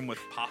mushroom with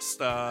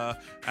pasta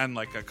and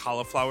like a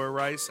cauliflower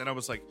rice. And I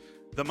was like,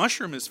 the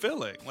mushroom is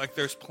filling. Like,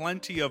 there's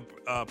plenty of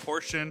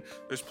portion,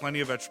 there's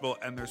plenty of vegetable,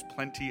 and there's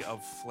plenty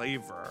of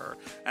flavor.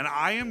 And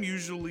I am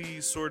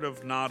usually sort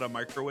of not a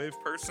microwave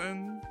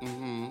person.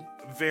 Mm-hmm.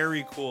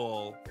 Very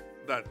cool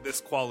that this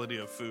quality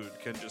of food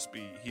can just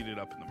be heated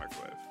up in the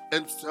microwave.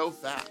 And so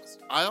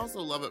fast. I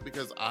also love it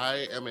because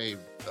I am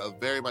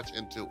very much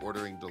into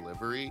ordering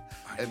delivery.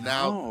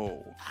 Now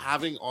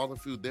having all the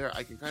food there,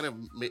 I can kind of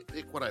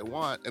pick what I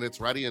want, and it's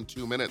ready in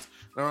 2 minutes.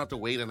 I don't have to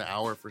wait an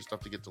hour for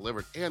stuff to get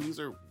delivered. And these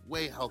are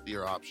way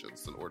healthier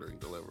options than ordering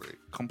delivery.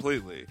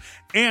 Completely.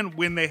 And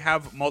when they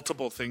have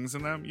multiple things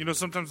in them,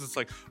 sometimes it's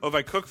like, if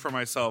I cook for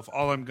myself,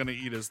 all I'm going to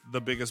eat is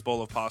the biggest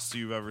bowl of pasta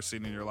you've ever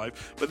seen in your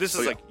life. But this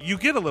is you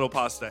get a little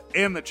pasta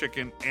and the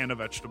chicken and a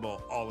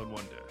vegetable all in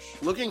one dish.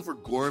 Looking for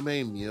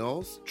gourmet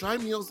meals? Try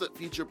meals that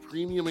feature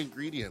premium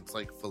ingredients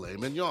like filet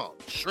mignon,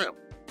 shrimp,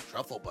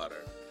 truffle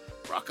butter,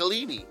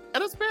 broccolini,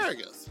 and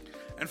asparagus.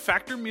 And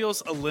Factor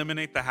meals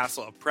eliminate the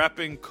hassle of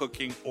prepping,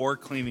 cooking, or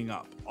cleaning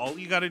up. All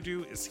you gotta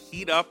do is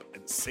heat up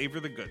and savor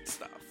the good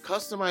stuff.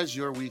 Customize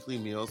your weekly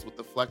meals with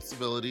the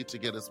flexibility to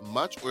get as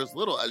much or as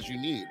little as you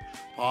need.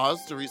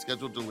 Pause to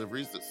reschedule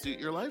deliveries that suit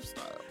your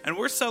lifestyle. And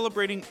we're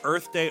celebrating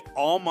Earth Day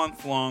all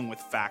month long with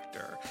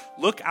Factor.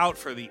 Look out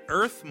for the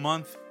Earth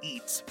Month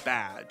Eats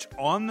badge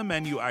on the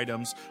menu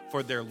items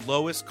for their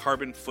lowest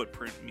carbon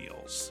footprint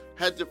meals.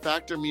 Head to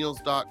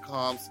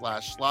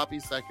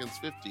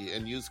factormeals.com/sloppyseconds50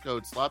 and use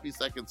code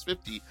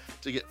sloppyseconds50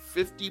 to get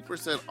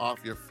 50%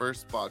 off your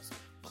first box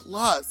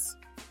plus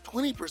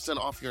 20%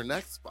 off your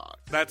next box.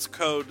 That's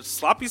code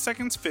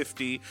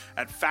sloppyseconds50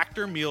 at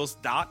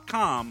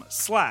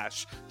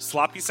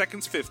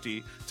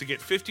factormeals.com/sloppyseconds50 to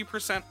get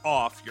 50%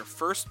 off your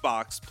first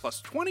box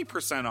plus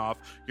 20% off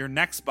your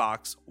next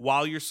box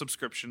while your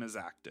subscription is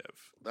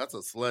active. That's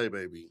a slay,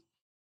 baby.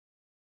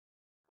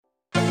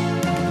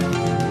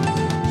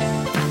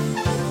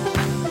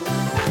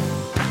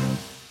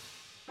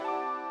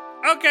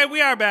 Okay,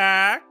 we are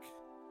back.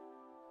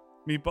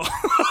 Meatball.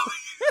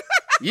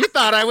 You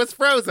thought I was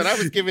Frozen. I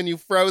was giving you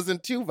Frozen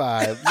 2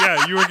 vibes.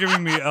 Yeah, you were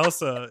giving me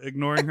Elsa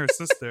ignoring her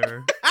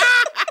sister.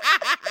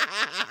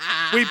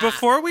 Wait,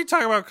 before we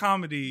talk about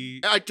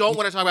comedy... I don't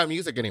want to talk about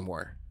music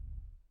anymore.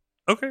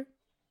 Okay.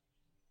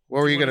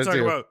 What were you going to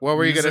do? What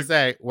were you going to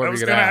say? I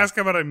was going to ask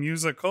about a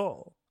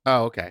musical.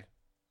 Oh, okay.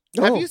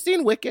 Have you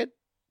seen Wicked?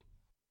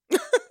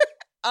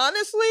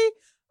 Honestly,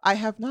 I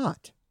have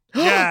not.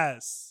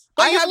 Yes.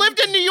 But you lived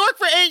in New York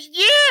for 8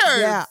 years.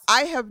 Yeah,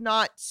 I have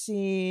not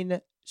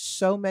seen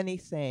so many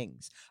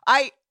things.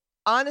 I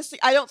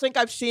don't think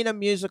I've seen a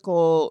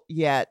musical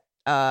yet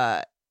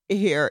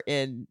here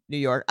in New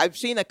York. I've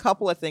seen a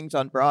couple of things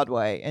on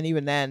Broadway, and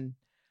even then,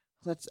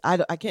 I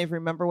can't even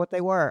remember what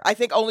they were. I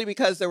think only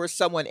because there was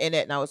someone in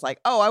it, and I was like,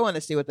 oh, I want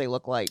to see what they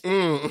look like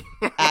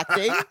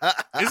acting.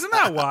 Isn't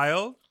that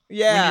wild?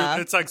 Yeah.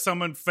 It's like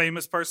someone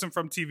famous person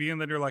from TV, and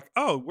then you're like,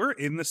 oh, we're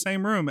in the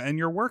same room, and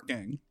you're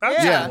working.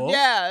 That's cool.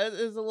 Yeah,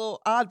 it's a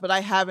little odd, but I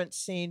haven't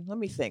seen, let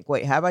me think.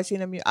 Wait, have I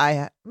seen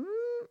a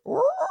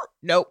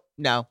nope,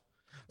 no.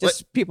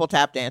 Just people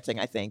tap dancing,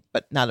 I think,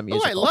 but not a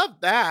musical. Oh, I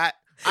love that.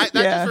 That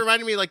just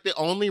reminded me, like, the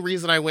only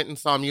reason I went and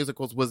saw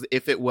musicals was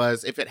if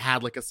it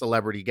had like a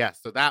celebrity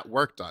guest. So that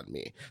worked on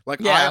me.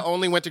 Like, I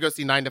only went to go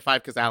see 9 to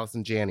 5 because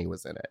Allison Janney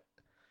was in it.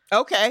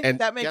 Okay, and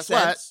that makes guess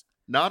sense. What?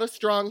 Not a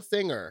strong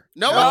singer.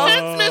 No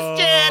offense, Miss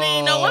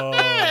Janney. No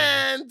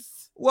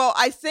offense. Well,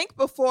 I think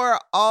before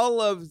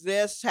all of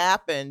this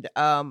happened,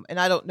 and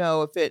I don't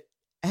know if it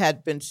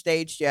had been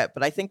staged yet,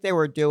 but I think they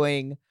were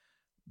doing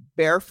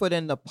Barefoot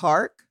in the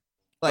Park,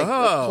 like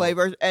with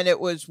flavors, and it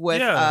was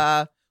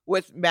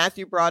with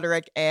Matthew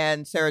Broderick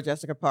and Sarah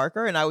Jessica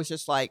Parker, and I was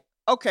just like,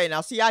 okay,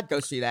 now see, I'd go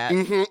see that.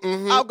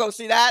 I'll go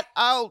see that.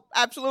 I'll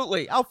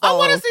follow. I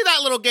want to see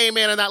that little gay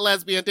man and that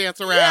lesbian dance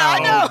around. Yeah, I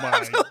know. Oh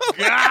my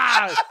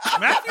God.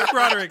 Matthew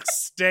Broderick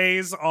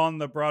stays on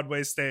the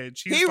Broadway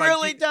stage. He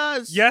really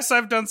does. Yes,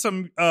 I've done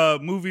some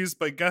movies,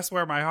 but guess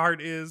where my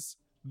heart is?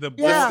 The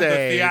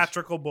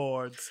theatrical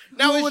boards.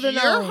 Now, is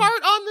your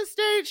heart on the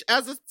stage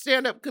as a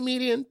stand-up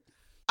comedian?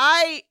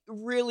 I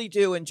really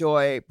do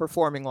enjoy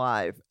performing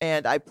live,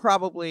 and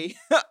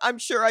I'm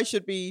sure I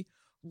should be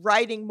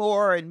writing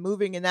more and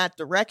moving in that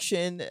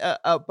direction,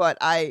 but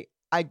I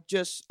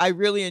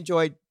really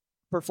enjoyed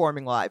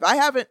performing live. I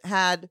haven't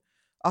had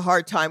a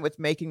hard time with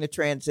making the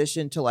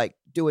transition to like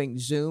doing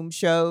Zoom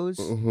shows,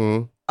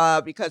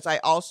 because I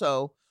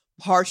also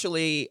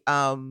partially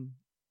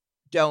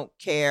don't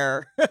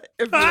care if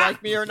you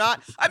like me or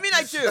not. I mean,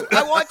 I do.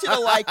 I want you to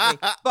like me,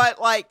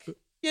 but like,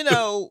 you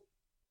know,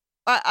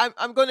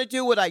 I'm going to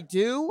do what I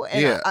do,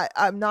 and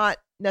I'm not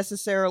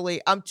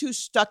necessarily. I'm too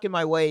stuck in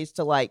my ways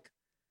to like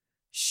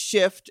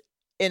shift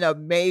in a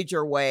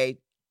major way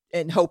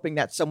and hoping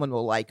that someone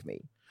will like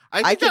me.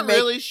 I think that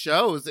really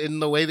shows in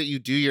the way that you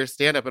do your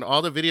stand-up. In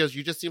all the videos,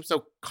 you just seem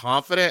so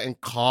confident and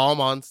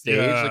calm on stage.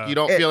 Yeah. Like, you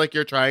don't feel like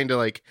you're trying to,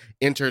 like,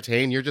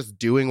 entertain. You're just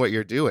doing what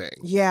you're doing.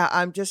 Yeah,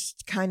 I'm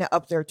just kind of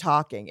up there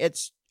talking.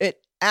 It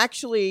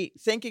actually,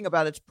 thinking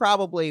about it's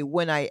probably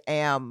when I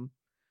am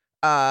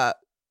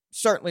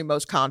certainly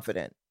most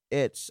confident.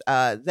 It's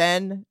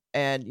then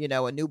and, you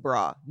know, a new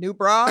bra. New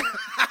bra,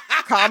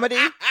 comedy.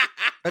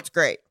 That's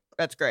great.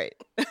 That's great.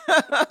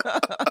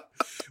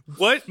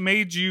 What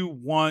made you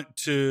want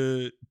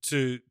to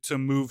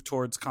move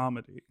towards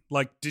comedy?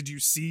 Like, did you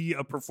see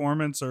a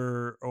performance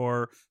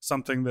or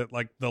something that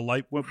like the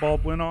light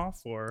bulb went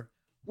off? Or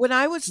when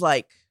I was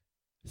like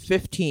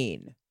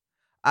 15,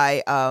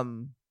 I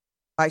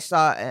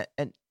saw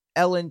an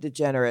Ellen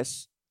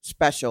DeGeneres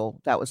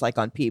special that was like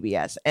on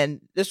PBS,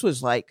 and this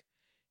was like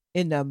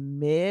in the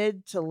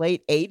mid to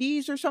late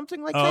 80s or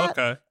something like that.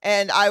 Okay.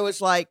 And I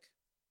was like,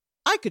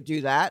 I could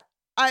do that.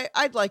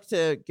 I'd like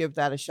to give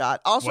that a shot.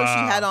 Also, She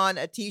had on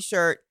a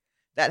T-shirt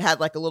that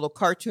had like a little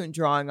cartoon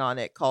drawing on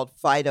it called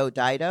Fido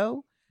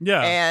Dido.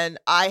 Yeah. And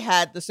I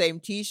had the same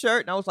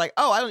T-shirt, and I was like,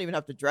 oh, I don't even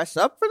have to dress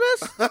up for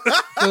this?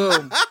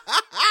 Boom.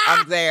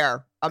 I'm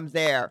there.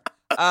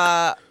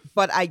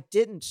 But I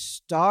didn't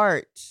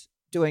start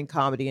doing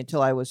comedy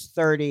until I was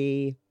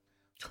 30.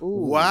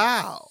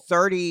 Wow.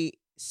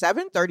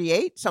 37,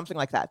 38, something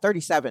like that.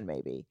 37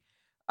 maybe.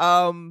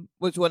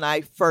 Was when I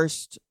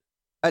first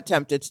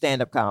attempted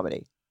stand-up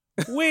comedy.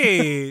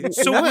 Wait,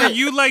 so were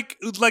you like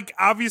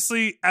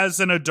obviously as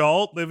an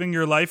adult living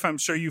your life, I'm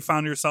sure you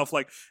found yourself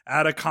like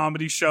at a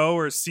comedy show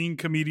or seeing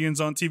comedians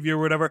on TV or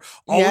whatever,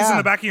 always in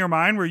the back of your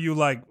mind were you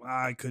like,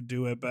 I could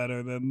do it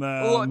better than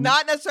them? Well,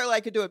 not necessarily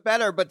I could do it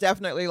better, but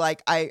definitely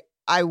like I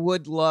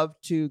would love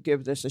to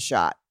give this a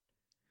shot.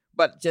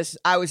 But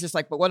I was just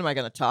like, but what am I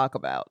going to talk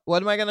about?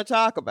 What am I going to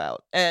talk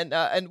about? And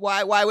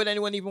why would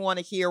anyone even want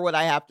to hear what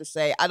I have to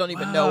say? I don't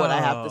even know what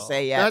I have to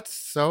say yet. That's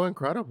so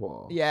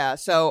incredible. Yeah.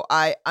 So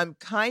I'm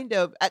kind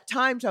of, at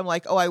times I'm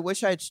like, oh, I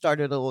wish I had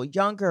started a little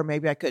younger.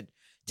 Maybe I could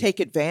take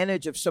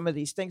advantage of some of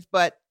these things.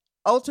 But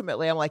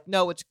ultimately I'm like,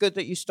 no, it's good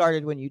that you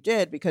started when you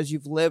did because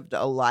you've lived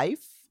a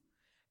life.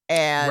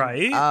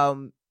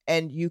 And,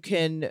 and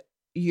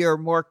you're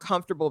more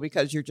comfortable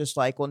because you're just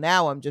like, well,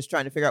 now I'm just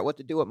trying to figure out what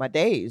to do with my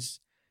days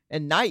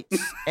and nights,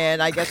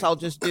 and I guess I'll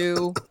just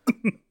do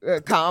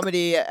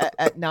comedy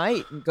at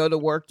night and go to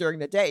work during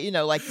the day. You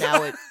know, like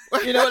now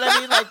you know what I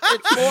mean? Like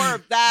it's more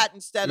of that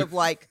instead of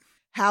like,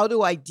 how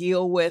do I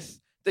deal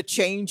with the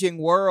changing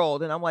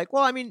world? And I'm like,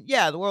 well, I mean,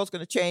 yeah, the world's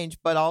going to change,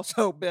 but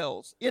also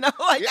bills. You know,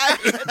 like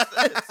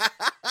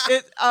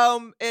it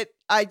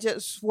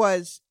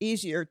was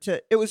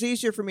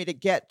easier for me to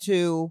get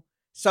to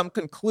some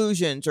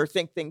conclusions or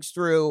think things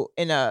through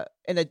in a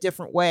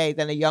different way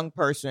than a young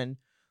person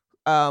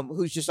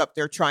who's just up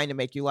there trying to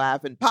make you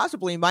laugh and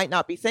possibly might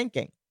not be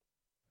thinking.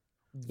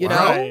 You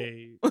know?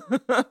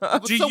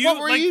 So what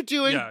were you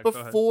doing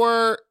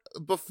before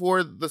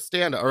the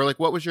stand-up? Or like,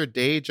 what was your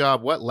day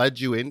job? What led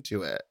you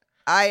into it?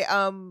 I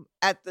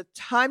at the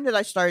time that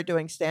I started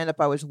doing stand-up,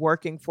 I was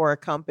working for a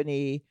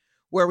company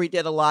where we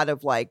did a lot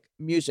of like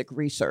music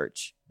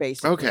research,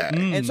 basically. Okay.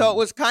 And so it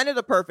was kind of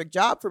the perfect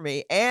job for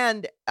me.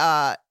 And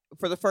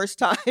for the first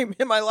time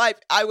in my life,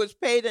 I was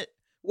paid it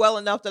well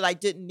enough that I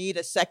didn't need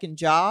a second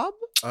job.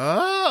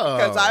 Oh.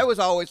 Because I was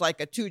always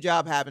like a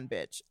 2-job having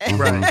bitch.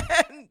 Right.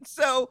 And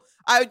so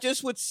I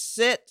just would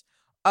sit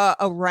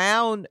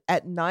around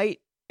at night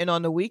and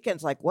on the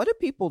weekends like, what do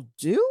people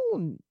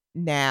do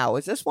now?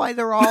 Is this why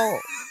they're all...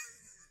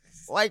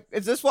 Like,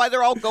 is this why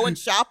they're all going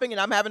shopping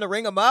and I'm having to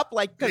ring them up?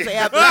 Like, because they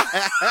have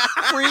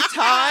free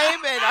time?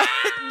 And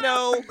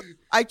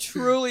I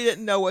truly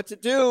didn't know what to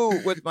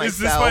do with myself. Is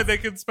this why they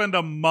can spend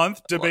a month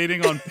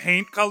debating on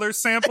paint color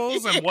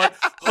samples and what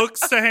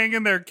hooks to hang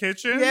in their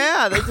kitchen?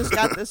 Yeah, they just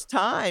got this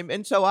time.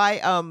 And so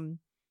I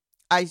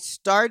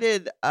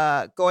started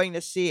going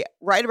to see,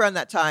 right around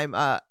that time,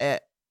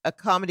 at a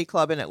comedy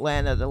club in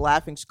Atlanta, the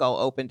Laughing Skull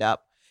opened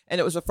up.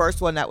 And it was the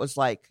first one that was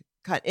like,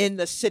 kind of in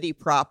the city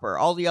proper.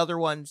 All the other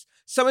ones,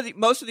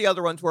 most of the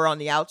other ones were on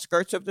the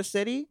outskirts of the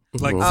city.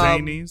 Like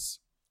Zanies?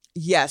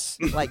 Yes,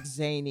 like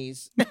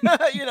Zanies.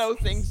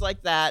 Things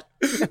like that.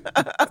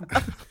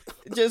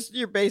 Just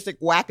your basic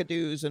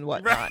wackadoos and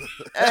whatnot. Right.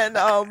 And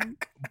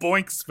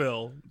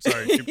Boinksville.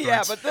 Sorry.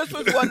 Yeah, but this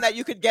was one that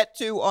you could get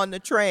to on the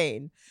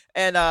train.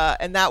 And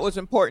that was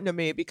important to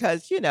me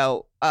because, me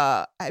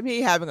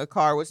having a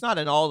car was not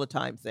an all the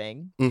time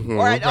thing. Mm-hmm,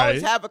 or I'd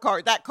always have a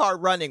car. That car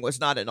running was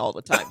not an all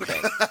the time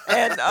thing.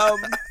 And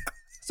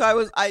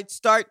so I'd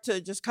start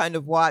to just kind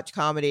of watch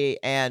comedy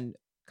and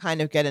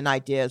kind of get an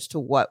idea as to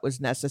what was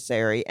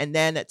necessary. And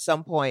then at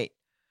some point,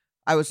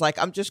 I was like,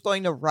 I'm just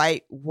going to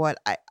write what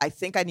I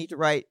think I need to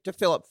write to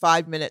fill up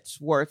 5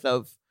 minutes worth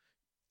of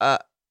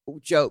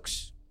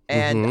jokes.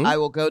 And I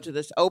will go to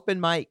this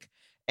open mic.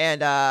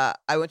 And I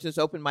went to this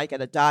open mic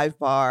at a dive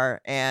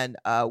bar and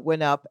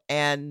went up.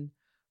 And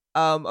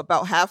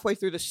about halfway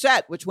through the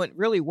set, which went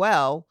really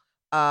well,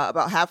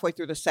 about halfway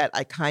through the set,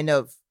 I kind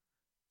of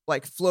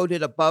like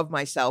floated above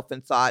myself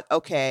and thought,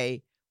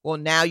 okay, well,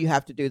 now you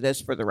have to do this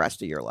for the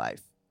rest of your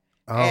life.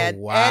 Oh,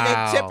 wow.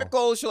 And in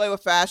typical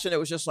Shalewa fashion, it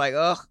was just like,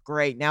 oh,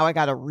 great. Now I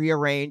got to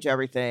rearrange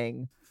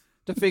everything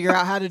to figure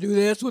out how to do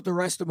this with the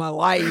rest of my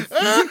life.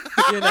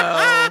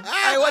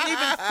 I wasn't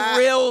even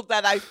thrilled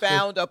that I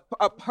found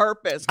a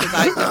purpose because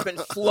I've just been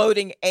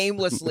floating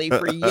aimlessly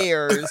for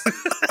years.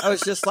 I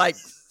was just like,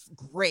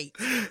 great,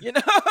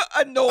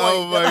 annoyed.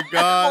 Oh my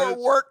God.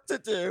 More work to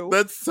do.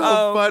 That's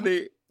so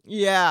funny.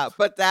 Yeah,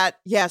 but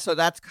so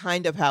that's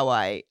kind of how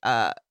I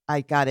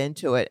got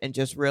into it and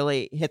just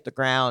really hit the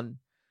ground.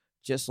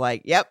 Just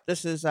like, yep,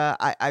 this is,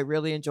 I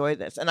really enjoy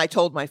this. And I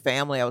told my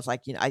family, I was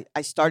like,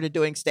 I started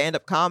doing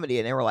stand-up comedy.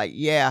 And they were like,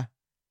 yeah.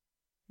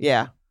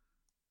 Of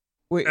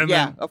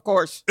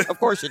course you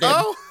did.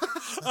 Not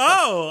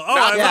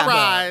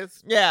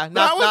surprised. Yeah.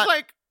 That was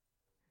like,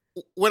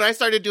 when I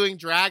started doing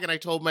drag and I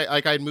told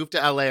I'd moved to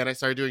LA and I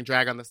started doing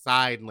drag on the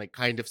side and like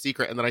kind of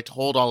secret. And then I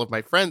told all of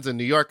my friends in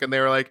New York and they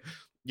were like,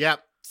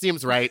 yep.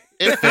 Seems right.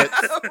 It fits.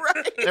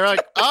 Right. They're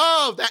like,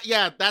 oh,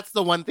 that's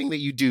the one thing that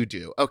you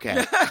do.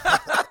 Okay.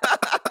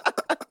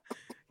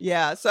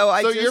 Yeah. So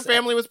your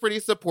family was pretty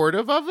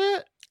supportive of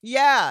it?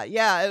 Yeah.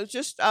 It was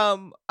just,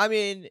 my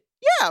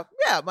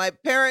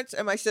parents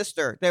and my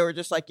sister, they were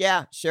just like,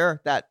 yeah,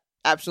 sure. That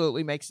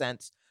absolutely makes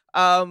sense.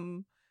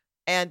 And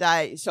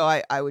I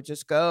would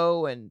just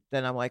go and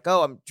then I'm like,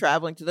 oh, I'm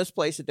traveling to this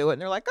place to do it.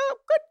 And they're like, oh,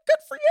 good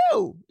for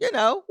you.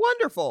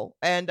 Wonderful.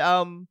 And,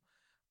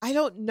 I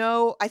don't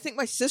know. I think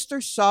my sister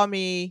saw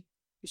me.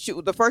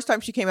 The first time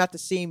she came out to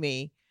see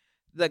me,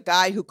 the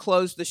guy who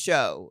closed the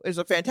show is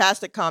a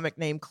fantastic comic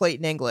named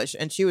Clayton English.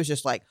 And she was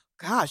just like,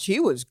 gosh,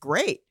 he was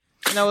great.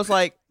 And I was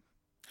like,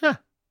 yeah,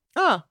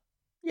 all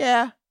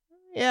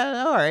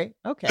right,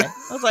 okay.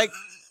 I was like,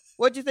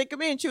 what'd you think of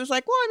me? And she was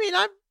like, well, I mean,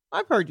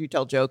 I've heard you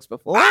tell jokes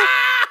before.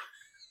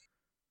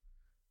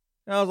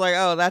 And I was like,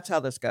 oh, that's how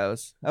this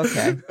goes.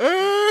 Okay.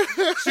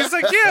 She's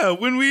like, yeah,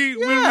 when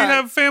we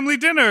have family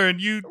dinner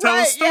and you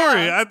tell a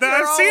story, I've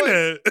seen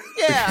it.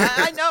 Yeah,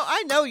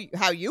 I know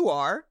how you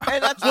are,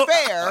 and that's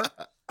fair.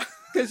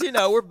 Because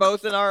we're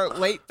both in our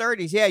late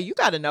 30s. Yeah, you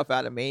got enough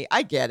out of me.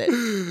 I get it.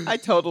 I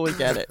totally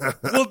get it.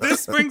 Well,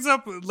 this brings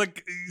up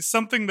like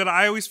something that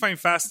I always find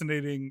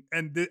fascinating,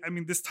 and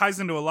this ties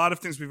into a lot of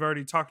things we've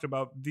already talked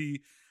about. The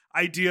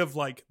idea of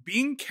like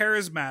being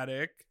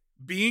charismatic,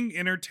 being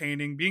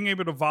entertaining, being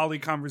able to volley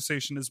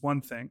conversation is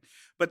one thing,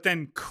 but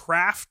then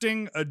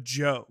crafting a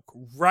joke,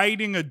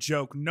 writing a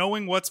joke,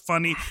 knowing what's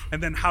funny,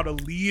 and then how to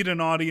lead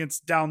an audience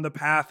down the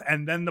path,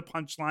 and then the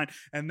punchline,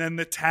 and then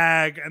the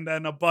tag, and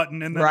then a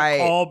button, and then a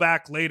call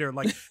back later.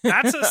 Like,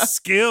 that's a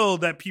skill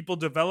that people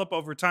develop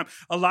over time.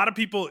 A lot of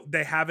people,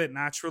 they have it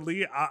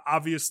naturally.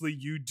 Obviously,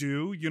 you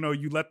do.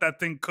 You let that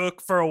thing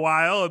cook for a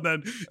while, and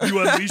then you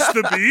unleash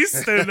the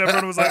beast, and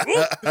everyone was like,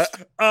 ooh.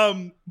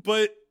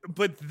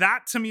 But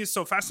that to me is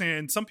so fascinating.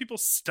 And some people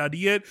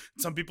study it.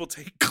 Some people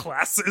take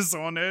classes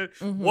on it.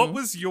 Mm-hmm. What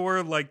was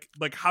your like,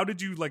 how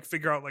did you like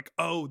figure out like,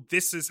 oh,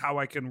 this is how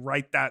I can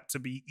write that to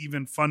be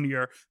even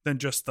funnier than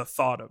just the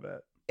thought of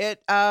it?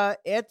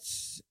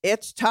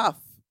 It's tough.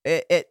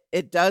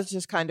 It does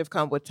just kind of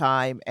come with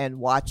time and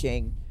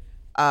watching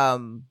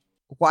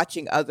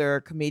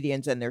other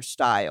comedians and their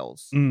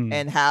styles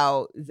and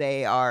how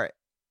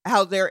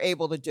they're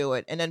able to do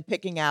it, and then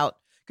picking out,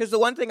 because the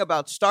one thing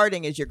about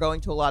starting is you're going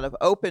to a lot of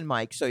open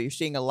mics, so you're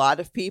seeing a lot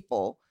of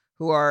people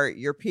who are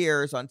your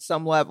peers on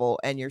some level,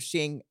 and you're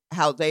seeing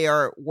how they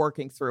are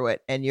working through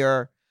it, and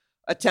you're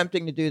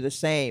attempting to do the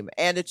same.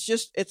 And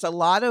it's a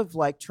lot of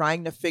like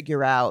trying to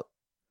figure out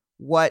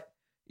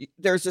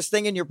there's this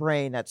thing in your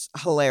brain that's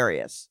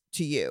hilarious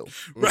to you,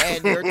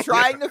 and you're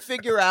trying to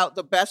figure out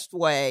the best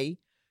way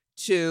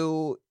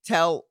to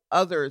tell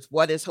others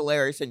what is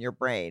hilarious in your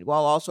brain,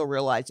 while also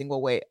realizing,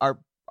 well, wait, our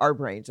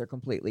brains are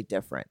completely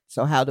different.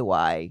 So how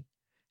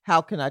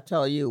can I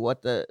tell you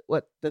what the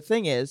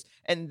thing is,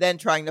 and then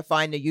trying to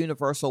find a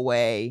universal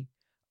way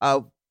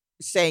of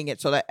saying it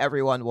so that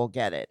everyone will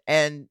get it.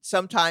 And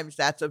sometimes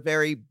that's a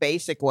very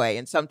basic way,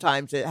 and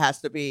sometimes it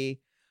has to be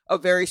a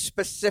very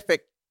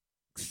specific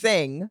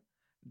thing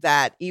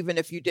that even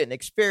if you didn't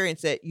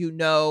experience it,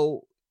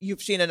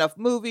 you've seen enough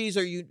movies,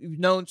 or you've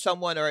known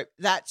someone, or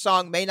that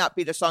song may not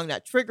be the song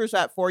that triggers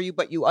that for you,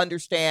 but you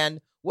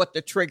understand what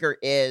the trigger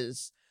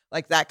is.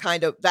 Like that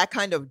kind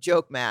of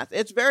joke math.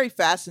 It's very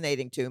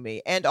fascinating to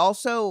me. And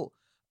also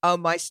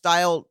my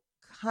style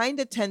kind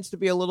of tends to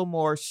be a little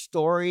more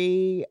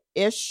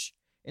story-ish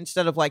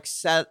instead of like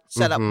set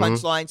up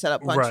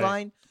punchline.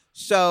 Right.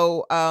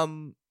 So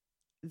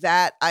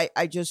that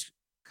I just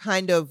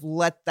kind of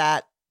let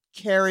that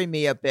carry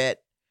me a bit.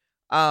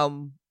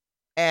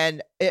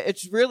 And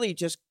it's really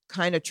just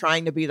kind of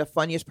trying to be the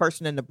funniest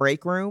person in the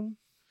break room.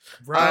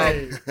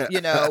 Right.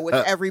 With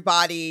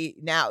everybody.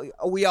 Now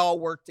we all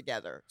work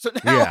together. So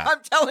now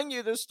I'm telling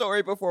you this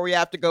story before we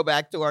have to go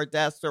back to our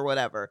desks or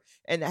whatever.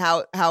 And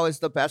how is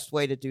the best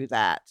way to do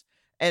that?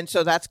 And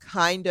so that's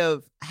kind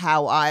of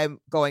how I'm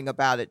going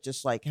about it.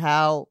 Just like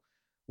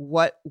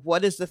what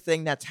is the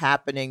thing that's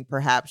happening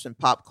perhaps in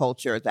pop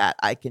culture that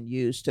I can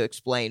use to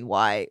explain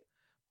why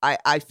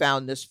I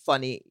found this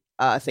funny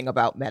thing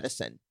about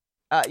medicine.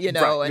 How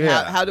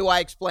do I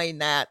explain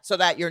that so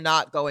that you're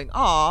not going,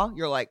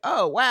 you're like,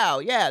 oh, wow,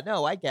 yeah,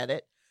 no, I get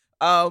it.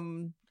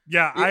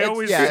 I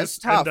always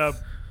just end up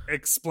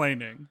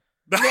explaining.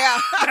 Yeah.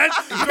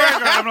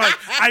 I'm like,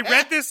 I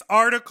read this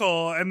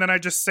article, and then I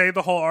just say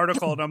the whole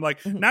article, and I'm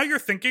like, now you're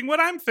thinking what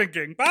I'm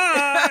thinking.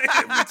 Bye.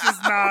 Which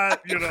is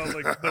not,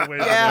 like the way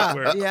that it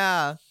works.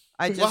 Yeah.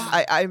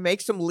 I make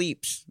some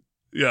leaps.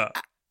 Yeah.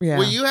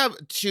 Well, you have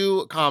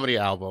 2 comedy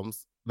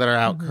albums that are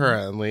out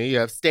currently. You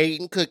have Steak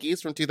and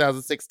Cookies from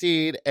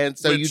 2016, and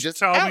so you just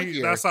tell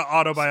me that's an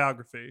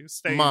autobiography.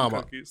 Steak and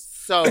Cookies,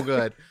 so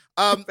good.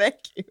 Thank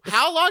you.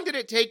 How long did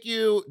it take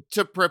you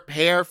to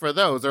prepare for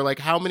those, or like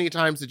how many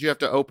times did you have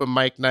to open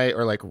mic night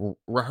or like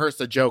rehearse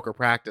a joke or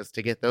practice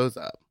to get those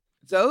up?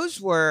 Those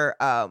were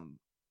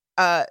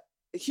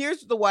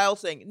here's the wild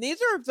thing.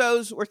 Neither of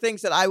those were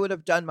things that I would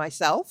have done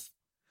myself,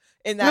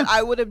 in that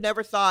I would have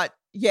never thought,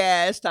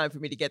 yeah, it's time for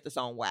me to get this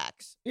on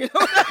wax. You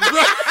know,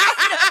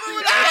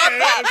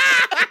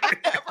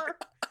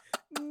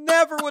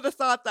 never would have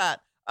thought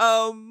that.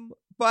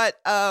 But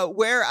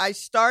where I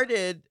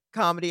started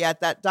comedy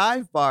at that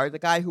dive bar, the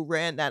guy who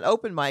ran that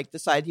open mic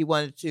decided he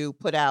wanted to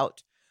put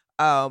out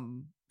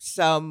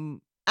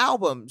some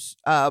albums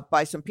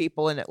by some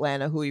people in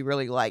Atlanta who he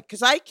really liked.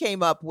 Because I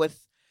came up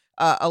with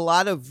a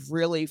lot of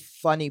really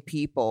funny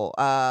people.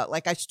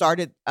 Like I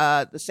started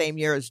the same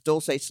year as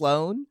Dulce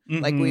Sloan.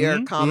 Like we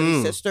are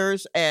comedy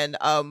sisters. And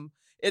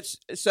it's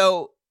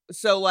so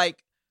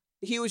like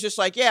he was just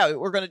like, yeah,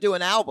 we're going to do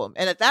an album.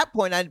 And at that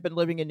point I'd been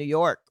living in New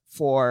York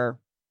for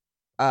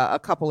a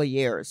couple of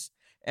years.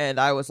 And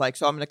I was like,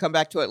 so I'm going to come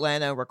back to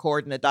Atlanta and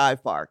record in a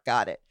dive bar.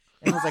 Got it.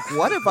 And I was like,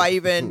 what if I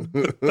even,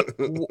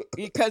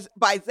 because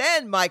by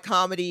then my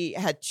comedy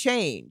had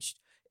changed.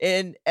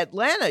 In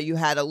Atlanta, you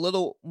had a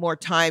little more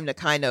time to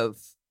kind of,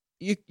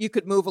 you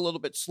could move a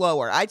little bit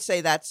slower. I'd say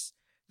that's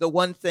the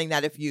one thing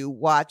that if you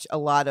watch a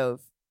lot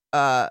of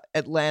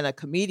Atlanta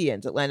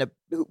comedians,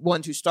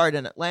 ones who start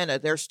in Atlanta,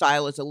 their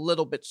style is a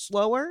little bit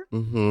slower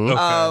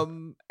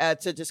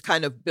to just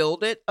kind of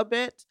build it a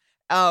bit.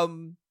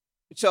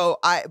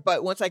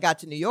 But once I got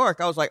to New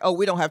York, I was like, oh,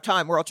 we don't have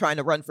time. We're all trying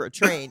to run for a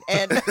train.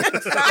 And so,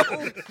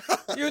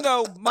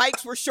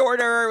 mics were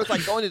shorter. It was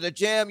like going to the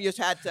gym. You just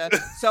had to.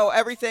 So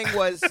everything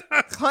was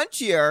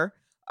punchier.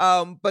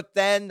 But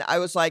then I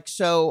was like,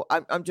 so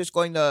I'm just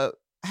going to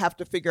have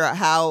to figure out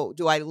how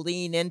do I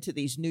lean into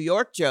these New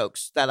York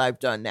jokes that I've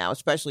done now,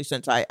 especially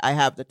since I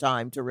have the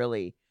time to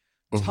really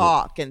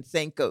talk and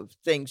think of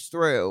things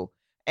through.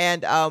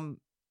 And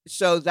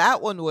so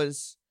that one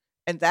was.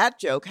 And that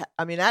joke,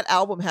 I mean, that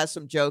album has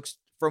some jokes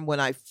from when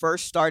I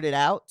first started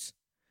out,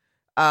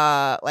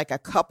 like a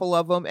couple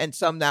of them, and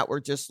some that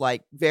were just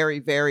like very,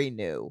 very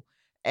new.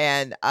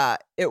 And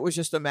it was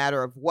just a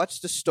matter of what's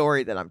the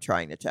story that I'm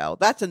trying to tell.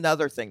 That's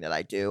another thing that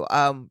I do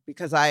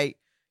because I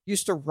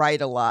used to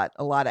write a lot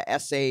of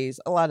essays,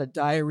 a lot of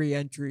diary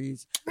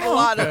entries, a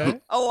lot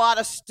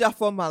of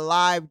stuff on my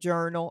live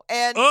journal.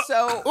 And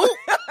so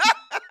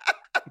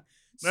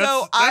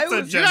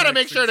you got to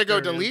make sure to go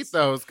delete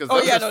those because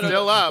those are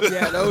still up.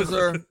 Yeah, those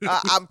are,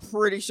 I'm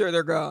pretty sure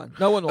they're gone.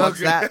 No one wants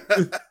that.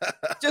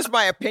 Just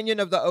my opinion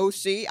of the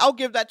OC. I'll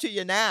give that to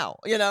you now,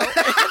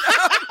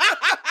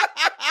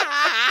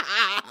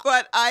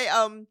 But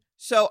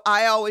so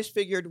I always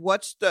figured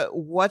what's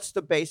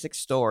the basic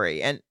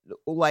story, and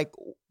like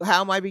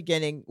how am I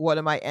beginning, what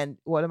am I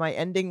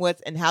ending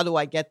with, and how do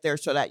I get there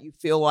so that you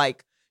feel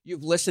like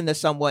you've listened to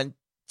someone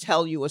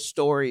tell you a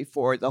story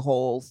for the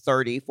whole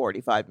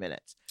 30-45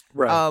 minutes.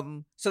 Right.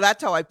 So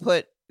that's how I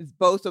put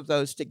both of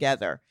those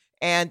together.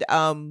 And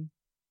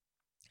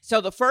so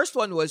the first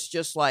one was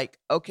just like,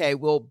 okay,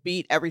 we'll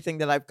beat everything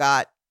that I've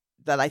got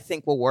that I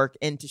think will work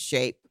into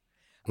shape.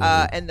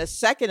 And the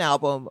second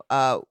album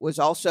was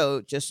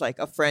also just like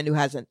a friend who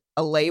has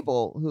a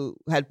label who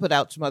had put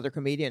out some other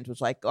comedians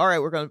was like, all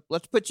right,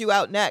 let's put you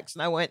out next.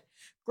 And I went,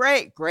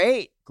 great.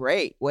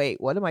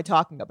 Wait, what am I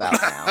talking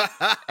about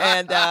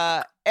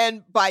now?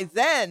 And by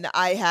then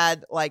I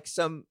had like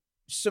some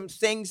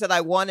things that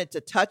I wanted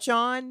to touch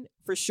on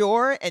for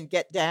sure and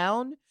get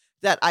down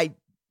that I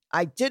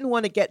didn't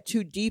want to get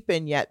too deep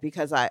in yet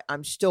because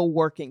I'm still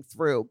working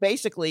through.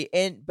 Basically,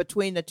 in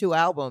between the two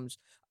albums,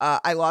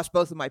 I lost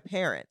both of my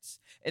parents.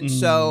 And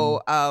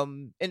so,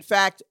 in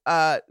fact,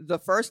 the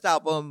first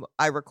album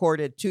I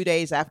recorded 2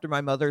 days after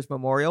my mother's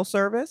memorial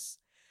service.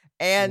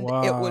 And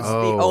it was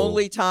the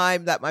only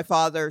time that my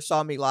father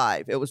saw me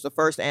live. It was the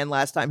first and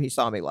last time he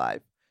saw me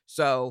live.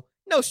 So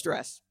no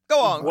stress.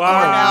 Go on. Wow.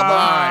 Record an album.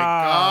 My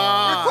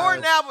God. Record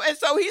an album. And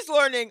so he's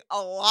learning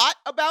a lot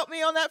about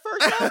me on that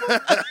first album.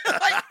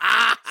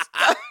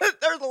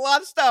 There's a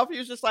lot of stuff. He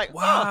was just like,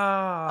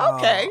 wow. Oh,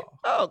 okay.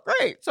 Oh,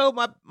 great. So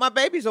my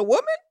baby's a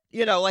woman?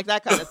 Like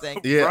that kind of thing.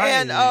 Yeah.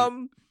 Right.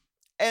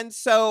 And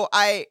so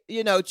I,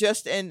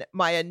 just in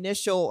my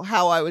initial,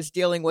 how I was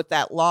dealing with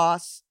that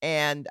loss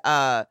and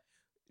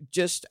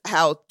just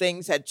how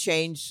things had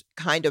changed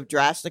kind of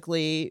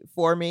drastically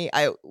for me,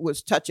 I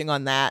was touching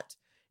on that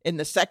in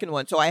the second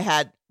one. So I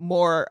had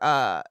more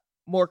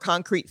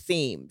concrete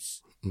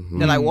themes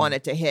that I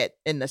wanted to hit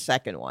in the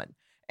second one.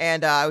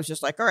 And I was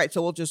just like, all right,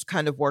 so we'll just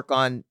kind of work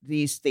on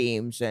these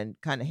themes and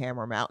kind of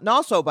hammer them out. And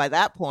also by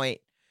that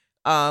point,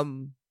 I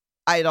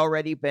had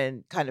already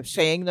been kind of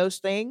saying those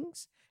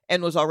things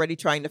and was already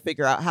trying to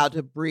figure out how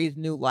to breathe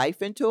new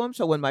life into them.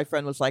 So when my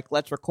friend was like,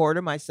 let's record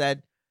them, I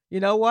said, you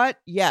know what?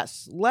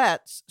 Yes,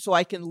 let's, so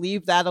I can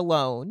leave that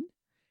alone.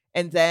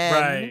 And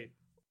then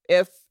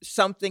if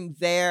something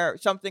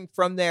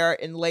from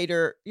there and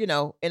later, in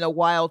a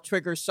while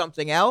triggers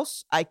something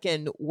else, I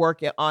can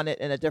work on it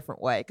in a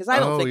different way. Because I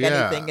don't think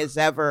anything is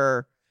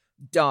ever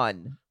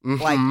done.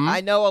 Like,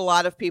 I know a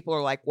lot of people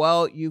are like,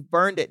 well, you've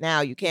burned it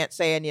now. You can't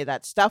say any of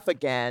that stuff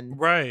again.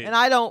 Right. And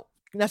I don't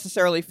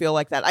necessarily feel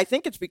like that. I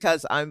think it's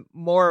because I'm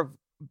more of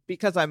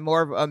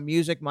a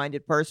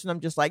music-minded person. I'm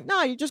just like,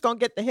 no, you're just gonna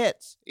get the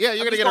hits. Yeah,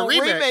 you're gonna get a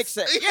remix.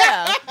 It.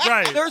 Yeah,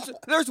 right.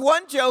 There's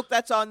one joke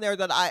that's on there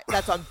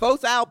that's on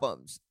both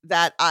albums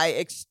that I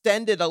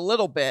extended a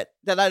little bit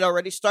that I'd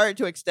already started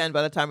to extend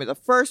by the time of the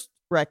first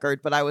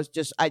record, but I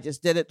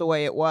just did it the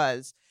way it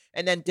was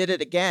and then did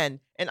it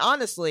again. And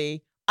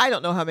honestly, I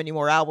don't know how many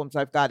more albums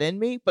I've got in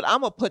me, but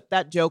I'm gonna put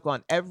that joke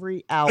on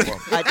every album.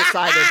 I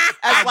decided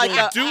as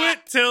like do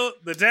it till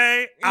the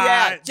day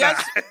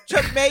just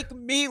to make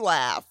me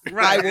laugh.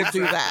 Right. I will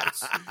do that.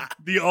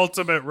 The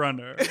ultimate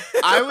runner.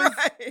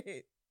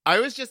 I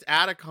was just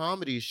at a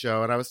comedy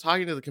show and I was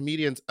talking to the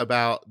comedians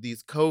about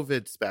these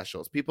COVID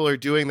specials. People are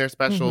doing their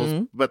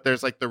specials, but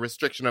there's like the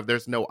restriction of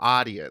there's no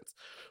audience.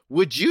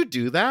 Would you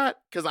do that?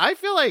 Because I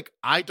feel like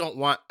I don't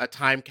want a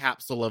time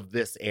capsule of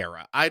this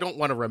era. I don't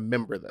want to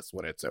remember this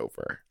when it's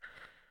over.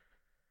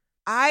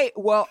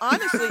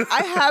 Honestly,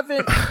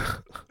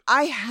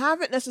 I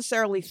haven't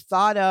necessarily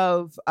thought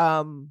of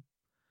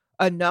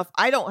enough.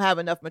 I don't have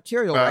enough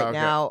material right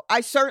now.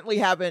 I certainly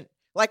haven't.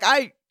 Like,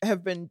 I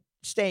have been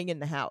staying in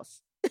the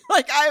house.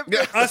 Like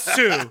us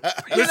too.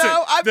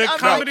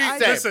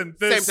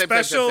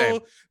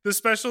 The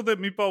special that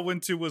Meatball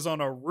went to was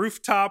on a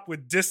rooftop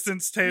with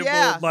distance table,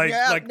 mask. Like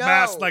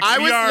I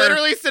was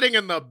literally sitting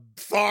in the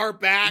far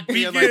back,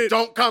 being like,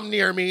 "Don't come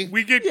near me."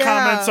 We get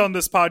comments on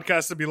this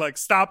podcast to be like,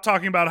 "Stop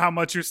talking about how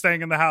much you're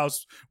staying in the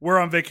house. We're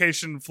on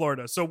vacation in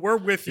Florida, so we're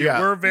with you.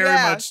 We're very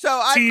much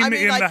team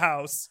in the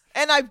house."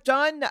 And I've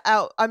done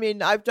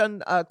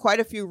quite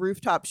a few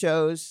rooftop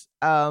shows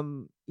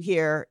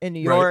here in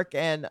New York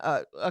and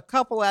a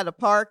couple at a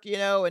park,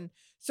 and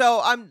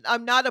so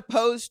I'm not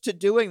opposed to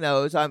doing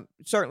those. I'm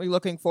certainly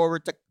looking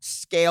forward to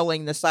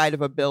scaling the side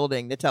of a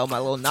building to tell my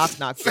little knock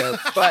joke.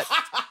 But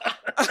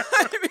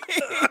I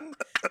mean,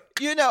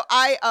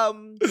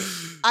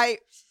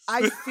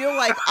 I feel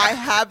like I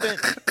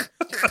haven't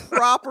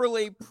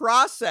properly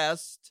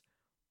processed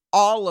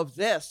all of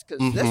this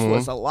because this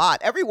was a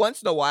lot. Every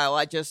once in a while,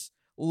 I just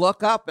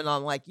look up and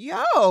I'm like,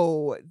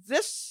 yo,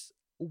 this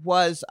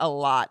was a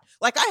lot.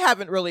 Like, I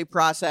haven't really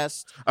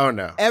processed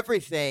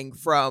everything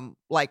from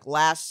like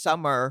last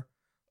summer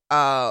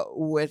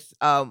with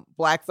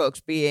Black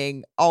folks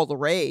being all the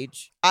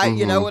rage.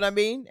 You know what I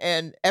mean?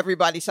 And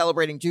everybody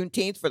celebrating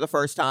Juneteenth for the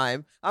first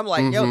time. I'm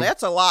like, yo,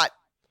 that's a lot.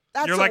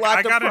 You're like,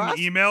 I got an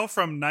email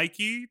from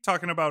Nike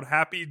talking about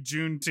Happy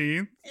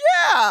Juneteenth. Yeah.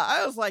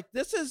 I was like,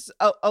 this is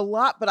a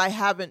lot, but I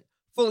haven't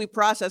fully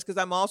processed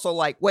because I'm also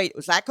like, wait,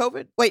 was that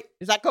COVID? Wait,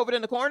 is that COVID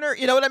in the corner?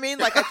 You know what I mean?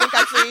 Like, I think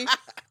I see.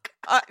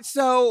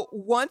 So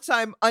once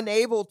I'm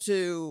unable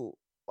to,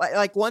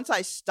 like once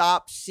I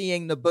stop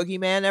seeing the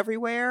boogeyman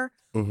everywhere,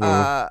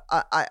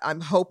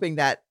 I'm hoping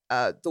that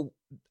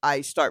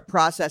I start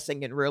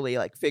processing and really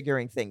like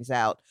figuring things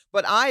out.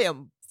 But I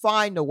am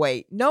fine to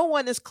wait. No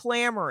one is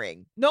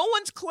clamoring. No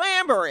one's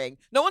clamoring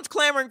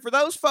for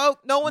those folk.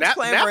 No one's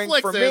clamoring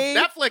for me.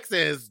 Netflix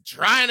is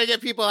trying to get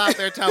people out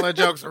there telling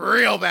jokes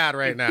real bad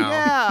right now.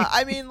 Yeah,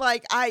 I mean,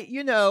 like, I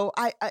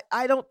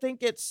don't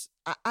think it's,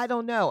 I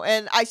don't know.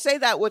 And I say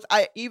that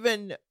I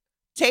even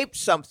taped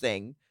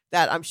something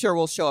that I'm sure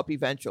will show up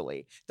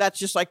eventually. That's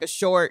just like a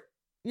short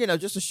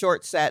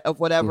set of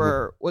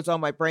whatever was on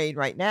my brain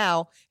right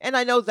now. And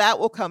I know that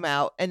will come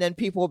out. And then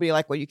people will be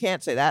like, well, you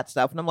can't say that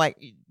stuff. And I'm like,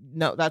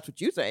 no, that's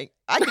what you think.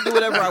 I can do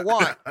whatever I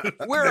want.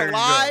 We're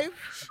alive.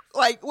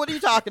 Like, what are you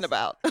talking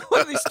about?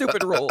 What are these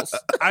stupid rules?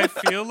 I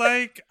feel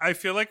like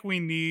we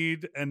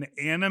need an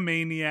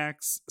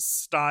Animaniacs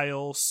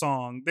style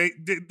song. They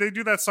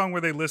do that song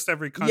where they list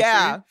every country.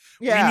 Yeah.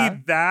 We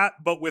need that,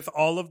 but with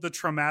all of the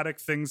traumatic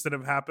things that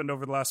have happened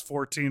over the last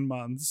 14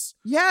 months.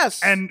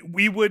 Yes. And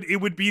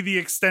it would be the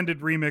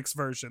extended remix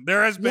version.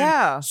 There has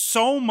been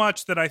so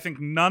much that I think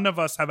none of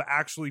us have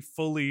actually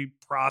fully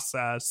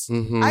processed.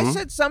 I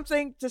said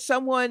something to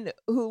someone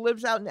who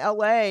lives out in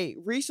LA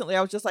recently.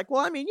 I was just like,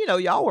 well, I mean,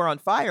 y'all were on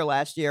fire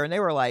last year. And they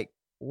were like,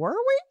 were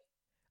we?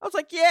 I was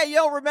like, yeah,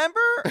 y'all remember?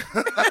 And he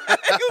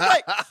was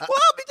like, well,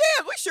 I'll be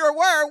damned, we sure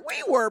were.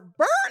 We were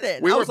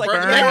burning. We were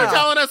burning. They were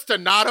telling us to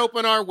not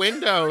open our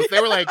windows. They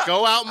were like,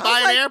 go out and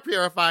buy an air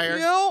purifier.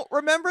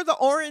 Remember the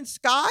orange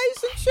skies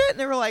and shit? And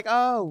they were like,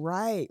 oh,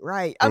 right.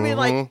 I mean,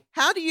 like,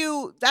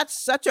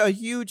 that's such a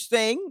huge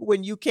thing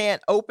when you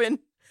can't open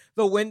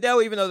the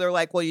window, even though they're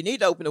like, well, you need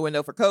to open the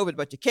window for COVID,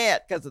 but you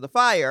can't because of the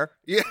fire.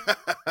 Yeah.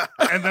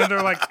 And then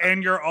they're like,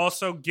 and you're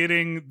also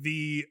getting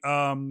the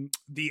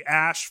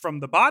ash from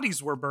the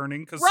bodies we're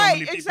burning because so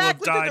many people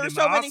have died in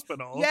the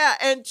hospital. Yeah,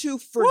 and to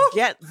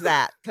forget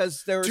that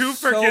because there's to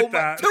forget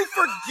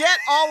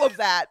all of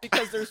that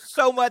because there's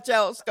so much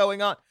else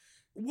going on.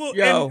 Well,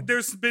 and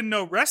there's been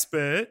no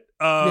respite.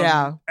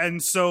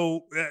 And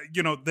so,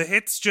 the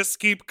hits just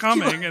keep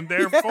coming, and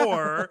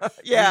therefore,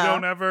 we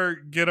don't ever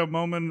get a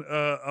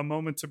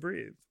moment to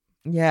breathe.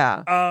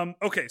 Yeah.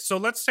 Okay, so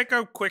let's take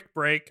a quick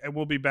break, and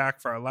we'll be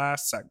back for our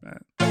last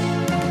segment.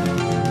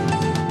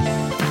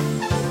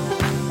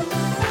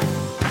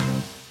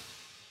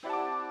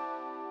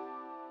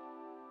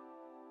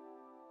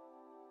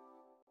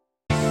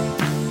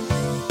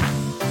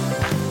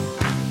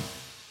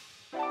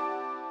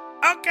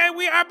 Okay,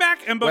 we are back.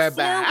 And before we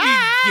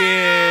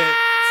get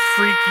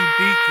freaky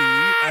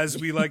deaky, as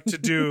we like to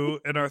do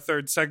in our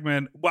third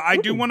segment, well, I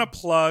do want to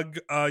plug,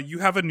 you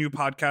have a new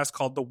podcast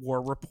called The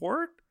War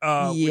Report,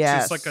 which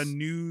is like a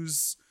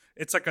news...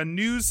 It's like a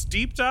news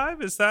deep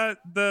dive. Is that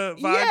the vibe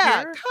here?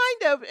 Yeah,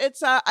 kind of.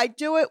 It's I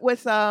do it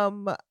with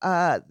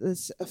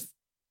this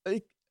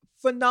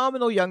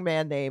phenomenal young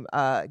man named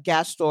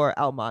Gastor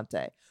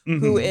Almonte,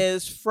 who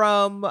is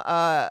from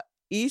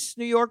East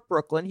New York,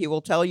 Brooklyn. He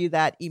will tell you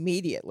that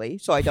immediately,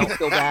 so I don't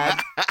feel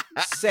bad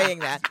saying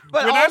that.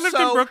 But when I lived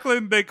in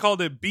Brooklyn, they called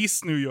it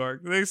Beast New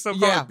York. They still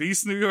call it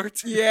Beast New York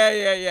too.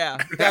 Yeah,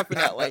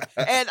 definitely.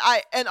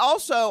 and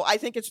also, I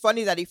think it's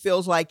funny that he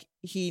feels like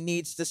he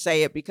needs to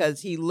say it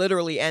because he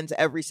literally ends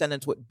every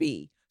sentence with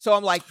B. So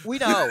I'm like, we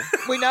know.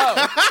 We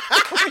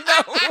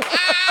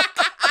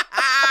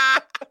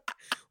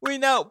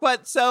know.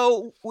 But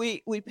so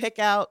we pick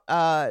out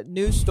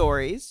news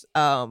stories.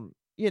 Some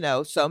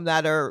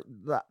that are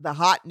the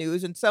hot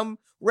news and some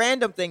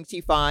random things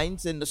he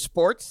finds in the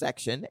sports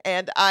section.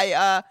 And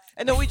and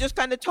then we just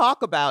kind of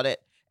talk about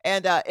it.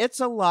 And it's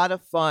a lot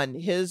of fun.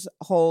 His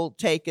whole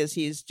take is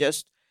he's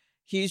just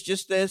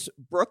this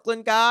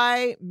Brooklyn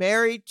guy,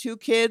 married, 2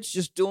 kids,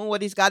 just doing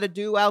what he's got to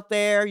do out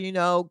there,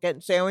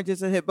 getting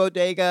sandwiches at his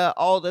bodega,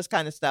 all this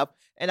kind of stuff.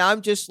 And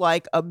I'm just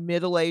like a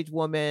middle-aged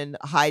woman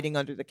hiding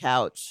under the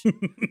couch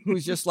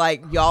who's just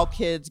like, y'all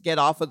kids get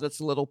off of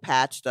this little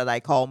patch that I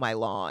call my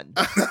lawn.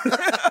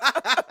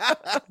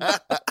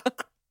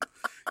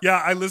 Yeah,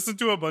 I listened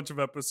to a bunch of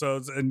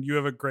episodes and you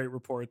have a great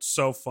report. It's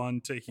so fun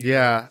to hear.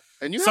 Yeah.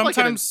 And you have like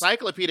an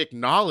encyclopedic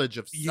knowledge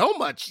of so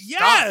much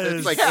stuff.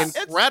 It's like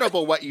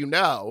incredible what you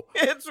know.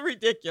 It's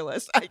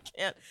ridiculous. I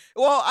can't.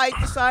 Well, I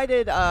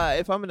decided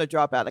if I'm going to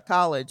drop out of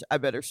college, I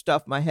better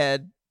stuff my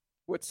head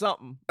with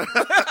something.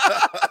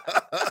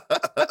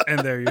 And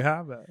there you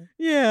have it.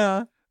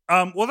 Yeah.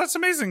 Well, that's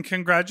amazing.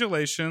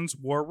 Congratulations,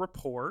 War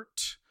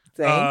Report.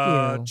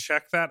 Thank you.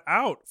 Check that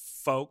out,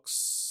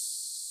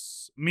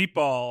 folks.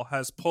 Meatball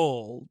has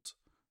pulled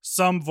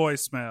some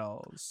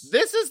voicemails.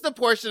 This is the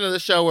portion of the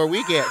show where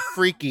we get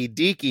freaky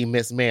deaky,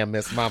 Miss Ma'am,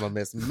 Miss Mama,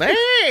 Miss Ma'am.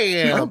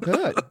 Oh,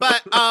 good.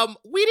 But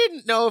we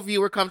didn't know if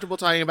you were comfortable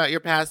talking about your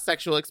past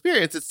sexual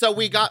experiences, so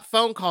we got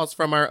phone calls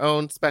from our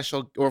own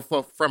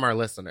from our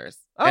listeners.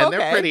 Oh, and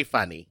they're pretty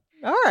funny.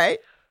 All right.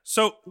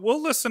 So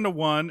we'll listen to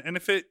one, and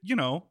if it,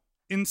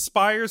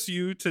 inspires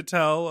you to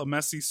tell a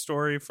messy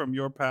story from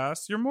your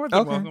past, you're more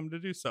than welcome to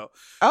do so.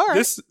 All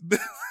right.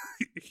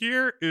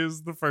 Here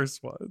is the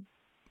first one.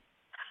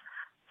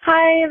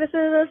 Hi, this is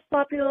a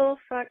sloppy little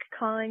fuck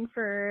calling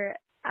for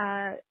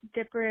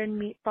Dipper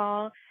and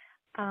Meatball.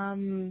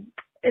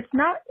 It's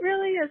not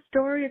really a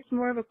story, it's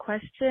more of a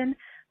question.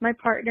 My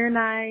partner and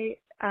I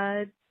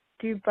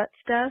do butt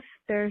stuff.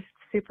 They're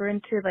super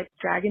into like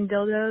dragon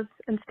dildos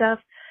and stuff.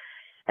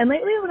 And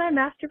lately when I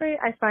masturbate,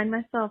 I find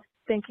myself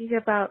thinking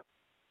about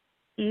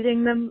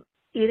eating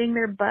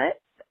their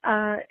butt,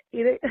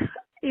 eating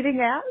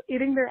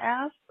their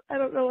ass. I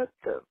don't know what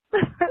to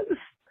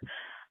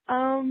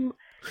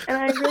and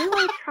I really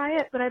want to try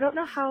it, but I don't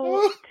know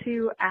how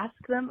to ask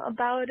them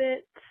about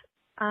it.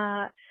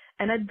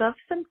 And I'd love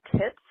some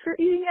tips for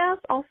eating ass.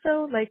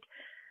 Also, like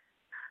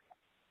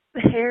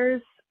the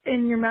hairs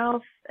in your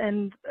mouth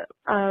and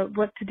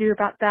what to do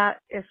about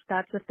that, if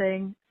that's a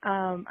thing.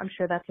 I'm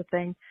sure that's a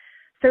thing.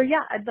 So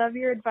yeah, I'd love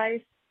your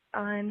advice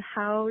on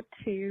how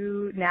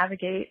to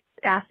navigate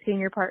asking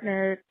your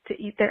partner to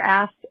eat their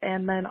ass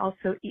and then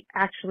also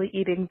actually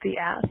eating the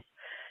ass.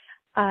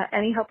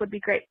 Any help would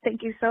be great.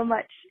 Thank you so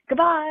much.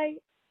 Goodbye.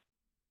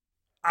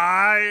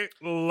 I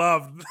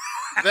love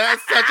that.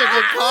 That's such a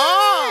good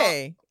call.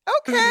 Hey.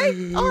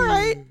 Okay. All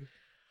right.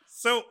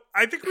 So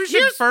I think we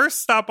should first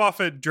stop off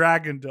at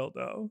dragon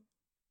dildo.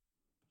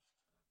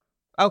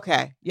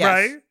 Okay. Yes.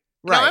 Right?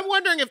 Now, I'm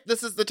wondering if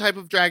this is the type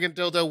of dragon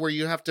dildo where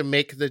you have to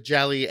make the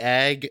jelly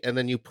egg and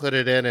then you put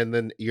it in and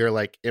then you're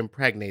like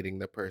impregnating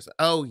the person.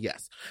 Oh,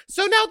 yes.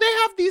 So now they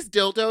have these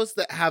dildos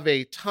that have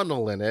a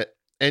tunnel in it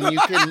and you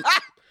can...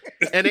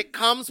 and it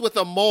comes with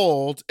a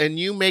mold, and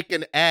you make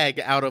an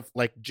egg out of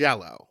like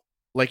Jell-O.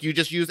 Like you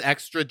just use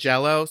extra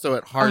Jell-O, so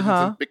it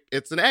hardens.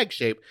 It's an egg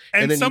shape,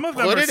 and then some of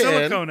them are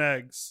silicone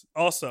eggs.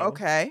 Also,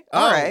 okay,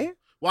 all right.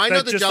 Well, I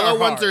know the Jell-O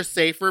ones are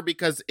safer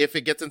because if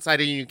it gets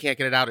inside of you and you can't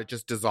get it out, it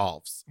just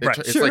dissolves.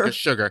 It's like a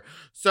sugar.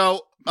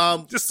 So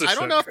I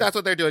don't know if that's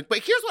what they're doing. But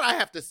here's what I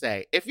have to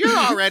say. If you're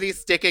already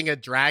sticking a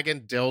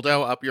dragon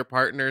dildo up your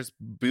partner's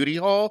booty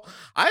hole,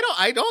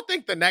 I don't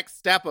think the next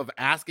step of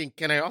asking,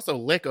 can I also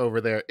lick over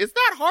there, is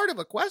that hard of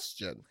a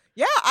question.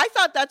 Yeah, I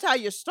thought that's how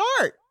you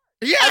start.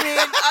 Yeah. I mean,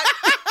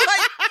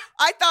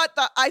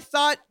 I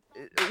thought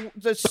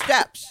the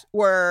steps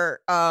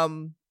were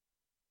and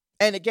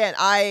again,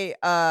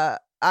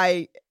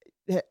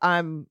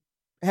 I'm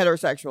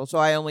heterosexual, so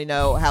I only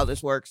know how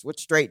this works with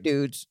straight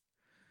dudes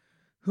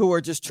who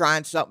are just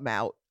trying something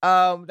out.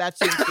 That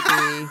seems to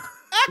be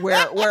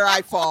where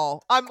I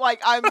fall. I'm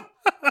like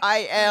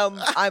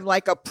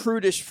a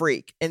prudish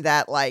freak in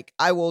that, like,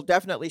 I will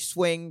definitely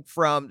swing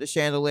from the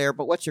chandelier,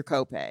 but what's your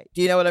copay?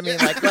 Do you know what I mean?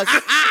 Like,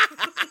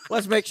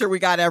 let's make sure we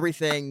got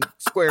everything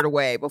squared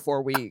away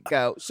before we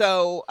go.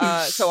 So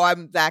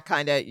I'm that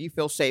kind of, you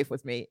feel safe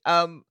with me.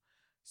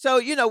 So,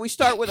 we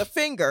start with a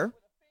finger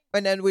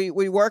and then we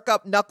work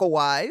up knuckle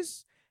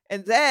wise.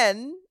 And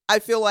then I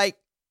feel like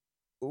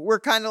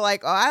we're kind of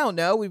like, I don't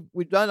know.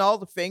 We've done all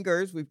the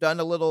fingers. We've done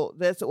a little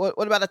this.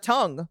 What about a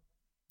tongue?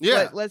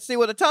 Yeah. Let's see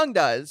what a tongue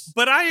does.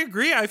 But I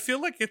agree. I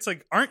feel like it's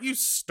like, aren't you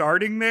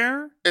starting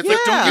there? It's like,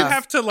 don't you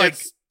have to like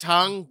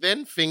tongue,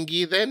 then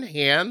fingy, then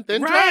hand,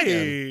 then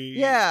dragon?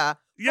 Yeah.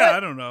 Yeah,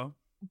 I don't know.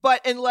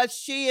 But unless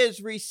she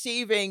is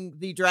receiving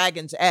the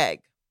dragon's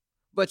egg.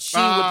 But she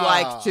would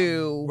like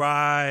to...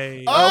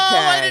 Right. Oh, okay.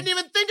 I didn't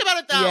even think about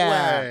it that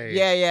way.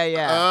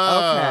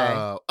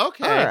 Yeah.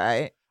 Okay. All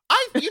right.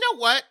 You know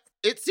what?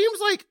 It seems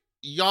like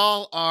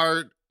y'all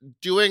are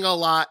doing a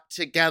lot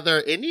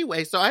together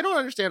anyway, so I don't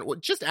understand.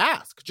 Just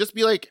ask. Just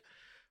be like...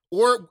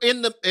 Or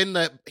in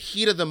the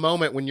heat of the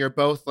moment when you're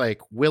both like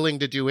willing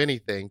to do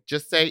anything,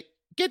 just say,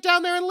 get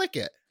down there and lick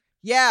it.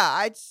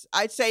 Yeah,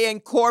 I'd say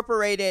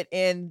incorporate it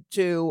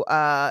into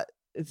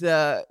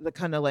the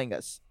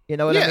cunnilingus. You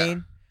know what I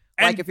mean?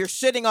 Like if you're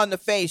sitting on the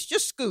face,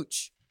 just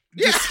scooch.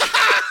 Yeah.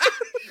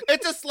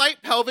 It's a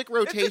slight pelvic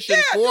rotation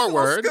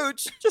forward.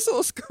 Just a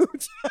little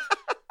scooch.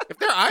 If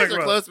their eyes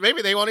are closed,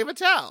 maybe they won't even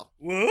tell.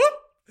 Whoop.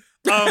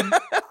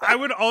 I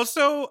would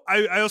also,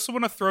 I also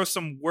want to throw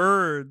some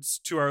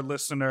words to our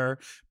listener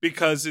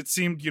because it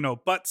seemed,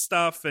 butt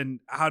stuff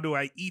and how do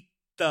I eat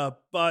the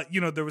butt,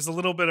 there was a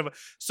little bit of a,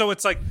 so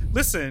it's like,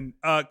 listen,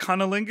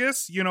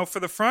 cunnilingus, for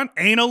the front,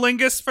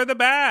 analingus for the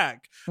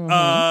back.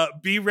 Mm-hmm.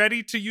 Be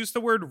ready to use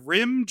the word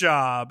rim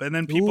job. And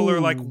then people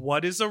are like,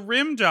 what is a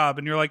rim job?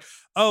 And you're like,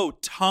 oh,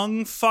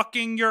 tongue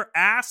fucking your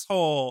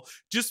asshole.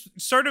 Just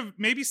sort of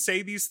maybe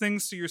say these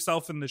things to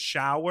yourself in the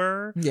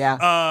shower.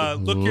 Yeah.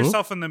 Look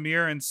yourself in the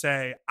mirror and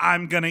say,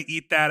 I'm going to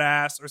eat that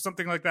ass or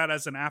something like that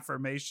as an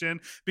affirmation.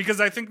 Because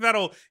I think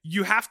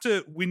you have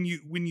to, when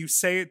you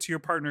say it to your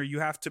partner, you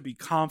have to be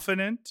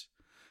confident,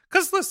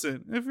 Because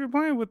listen, if you're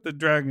playing with the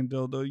dragon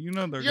dildo, you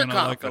know they're gonna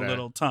like a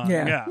little tongue.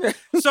 Yeah.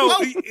 So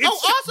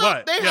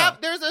also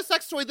there's a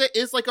sex toy that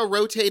is like a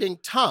rotating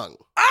tongue.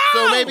 Oh,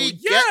 so maybe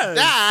get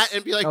that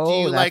and be like, do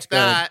you like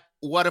that?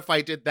 What if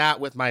I did that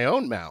with my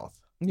own mouth?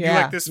 Yeah.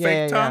 You like this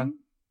fake tongue?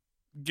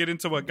 Get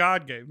into what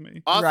God gave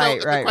me. Also,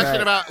 the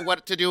question about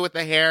what to do with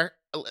the hair.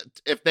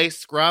 If they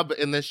scrub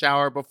in the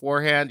shower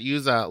beforehand,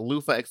 use a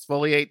loofah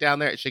exfoliate down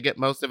there, it should get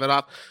most of it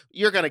off.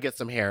 You're gonna get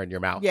some hair in your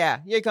mouth.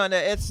 Yeah, you're gonna.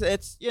 It's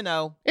it's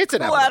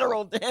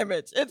collateral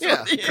damage. It's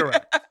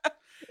correct.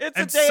 It's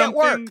a day at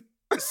work.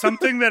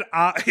 Something that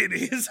it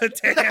is a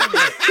day at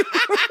work.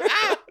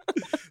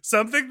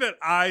 Something that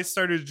I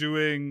started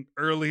doing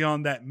early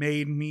on that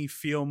made me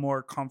feel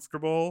more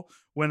comfortable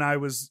when I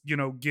was,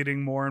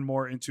 getting more and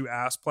more into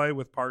ass play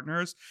with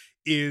partners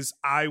is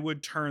I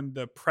would turn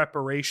the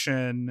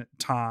preparation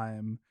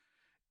time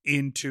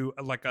into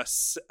like a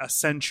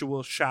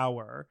sensual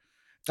shower.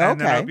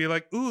 And then I'd be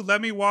like, ooh, let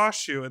me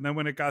wash you. And then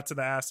when it got to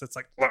the ass, it's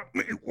like, let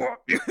me wash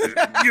you.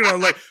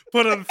 Like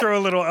throw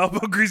a little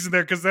elbow grease in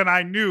there. Cause then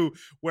I knew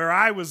where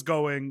I was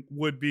going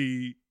would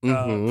be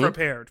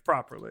prepared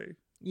properly.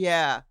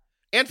 Yeah.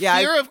 And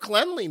fear of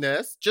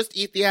cleanliness, just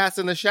eat the ass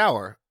in the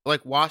shower.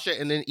 Like wash it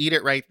and then eat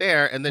it right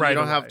there. And then you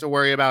don't have to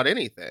worry about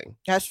anything.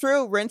 That's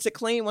true. Rinse it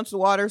clean. Once the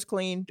water's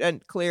clean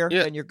and clear,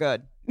 then you're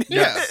good.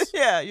 Yes.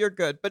 Yeah, you're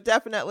good. But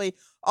definitely.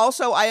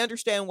 Also, I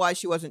understand why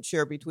she wasn't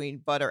sure between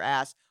butt or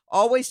ass.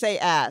 Always say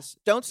ass.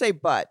 Don't say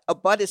butt. A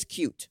butt is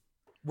cute.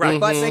 Right.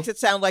 Butt makes it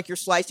sound like you're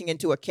slicing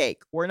into a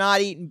cake. We're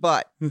not eating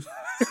butt. We're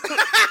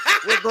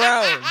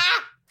grown.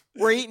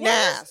 We're eating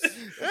ass.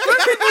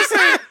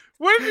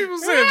 What do people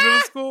say in middle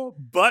school?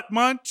 Butt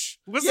munch?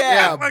 What's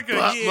butt munch.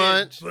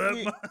 Butt munch.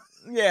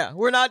 Yeah,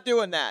 we're not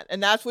doing that.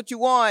 And that's what you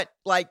want.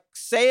 Like,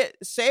 say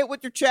it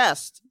with your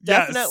chest.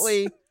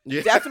 Definitely,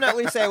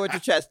 definitely say it with your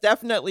chest.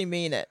 Definitely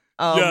mean it.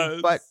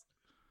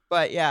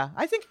 But yeah,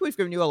 I think we've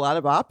given you a lot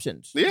of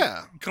options.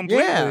 Yeah.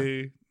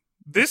 Completely. Yeah.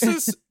 This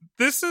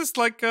is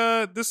like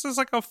a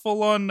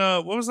full on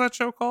what was that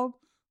show called?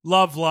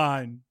 Love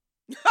Line.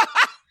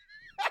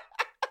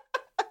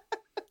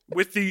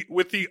 With the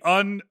what's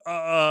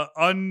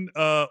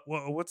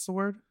the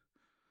word?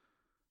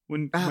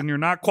 When you're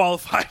not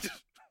qualified.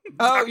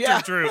 Oh,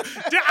 Dr. Drew.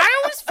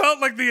 I always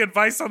felt like the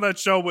advice on that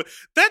show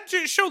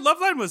show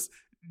Loveline was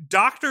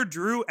Dr.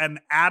 Drew and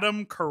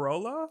Adam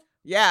Carolla.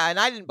 Yeah, and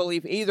I didn't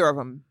believe either of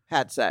them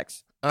had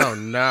sex. Oh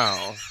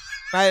no.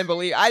 I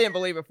didn't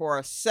believe it for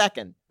a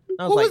second.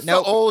 I was Who was the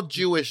old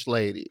Jewish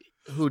lady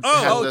who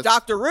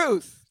Dr.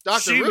 Ruth. Dr.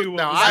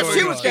 Ruth.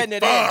 She was getting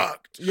it in.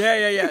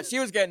 Yeah. She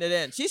was getting it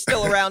in. She's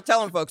still around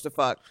telling folks to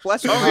fuck.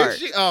 Bless her heart.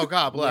 Oh,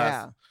 God bless.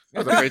 Yeah. I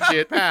was afraid she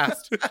had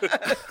passed.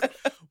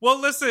 Well,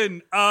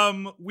 listen,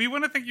 we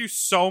want to thank you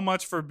so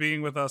much for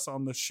being with us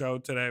on the show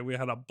today. We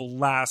had a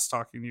blast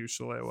talking to you,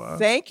 Shalewa.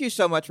 Thank you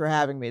so much for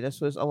having me. This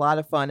was a lot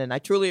of fun, and I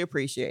truly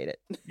appreciate it.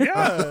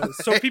 Yeah.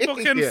 So people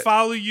can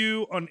follow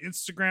you on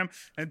Instagram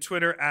and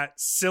Twitter at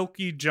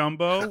Silky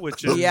Jumbo,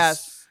 which is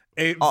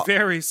a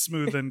very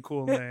smooth and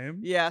cool name.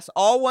 Yes.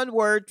 All one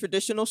word,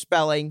 traditional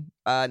spelling,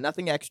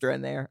 nothing extra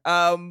in there.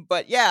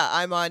 But yeah,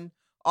 I'm on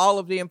all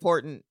of the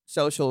important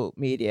social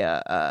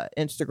media,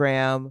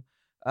 Instagram,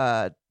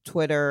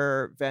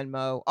 Twitter,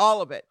 Venmo,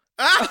 all of it.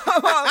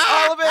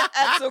 All of it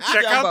at Silky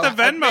Check Jumbo. out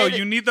the Venmo.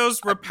 You need those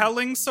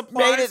repelling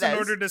supplies in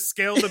order to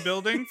scale the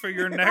building for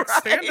your next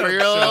stand-up for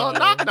your little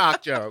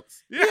knock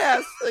jokes.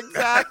 Yes,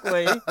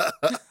 exactly.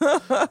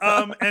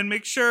 And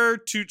make sure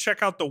to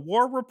check out the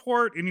War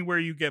Report anywhere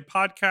you get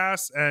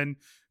podcasts, and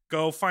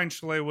go find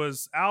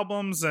Shalewa's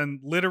albums. And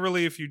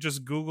literally, if you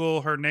just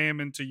Google her name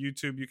into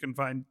YouTube, you can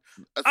find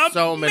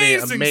so many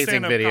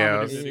amazing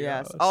videos.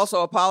 Yes.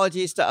 Also,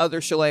 apologies to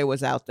other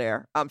Shalewas out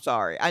there. I'm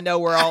sorry. I know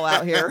we're all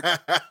out here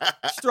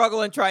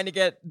struggling trying to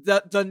get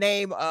the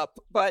name up,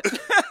 but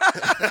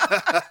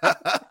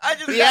I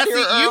just got here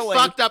early. You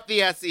fucked up the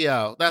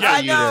SEO. That's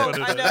what you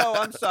did. I know.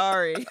 I'm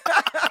sorry.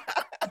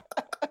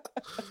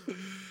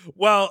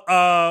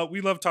 Well,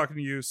 we love talking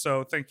to you,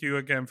 so thank you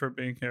again for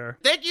being here.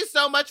 Thank you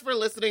so much for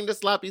listening to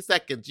Sloppy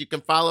Seconds. You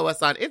can follow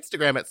us on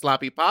Instagram at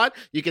SloppyPod.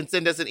 You can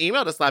send us an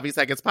email to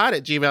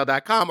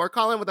sloppysecondspod@gmail.com or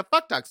call in with a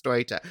fuck talk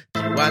story to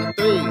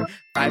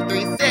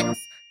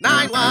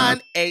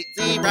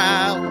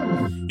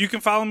 213-536-9180. You can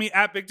follow me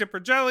at Big Dipper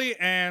Jelly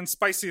and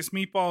Spiciest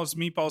Meatballs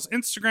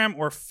Instagram,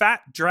 or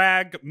Fat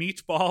Drag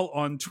Meatball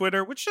on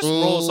Twitter, which just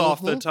rolls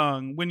off the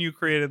tongue when you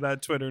created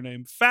that Twitter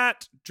name.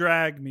 Fat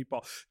Drag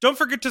Meatball. Don't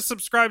forget to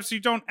subscribe so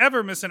you don't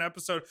ever miss an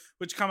episode,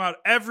 which come out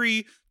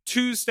every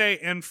Tuesday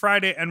and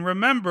Friday. And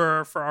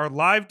remember, for our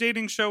live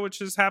dating show, which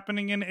is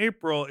happening in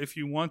April, if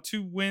you want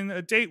to win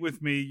a date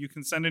with me, you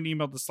can send an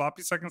email to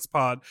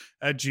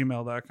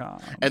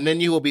sloppysecondspod@gmail.com. And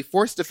then you will be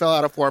forced to fill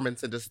out a form and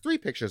send us 3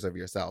 pictures of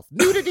yourself.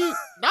 Nudity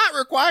not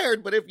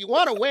required, but if you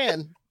want to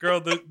win.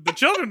 Girl, the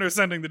children are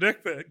sending the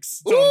dick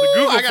pics on the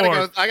Google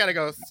form. I gotta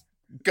go.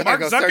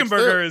 Mark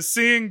Zuckerberg is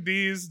seeing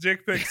these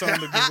dick pics on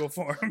the Google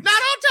form. No,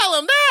 don't tell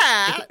him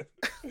that.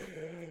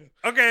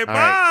 Okay,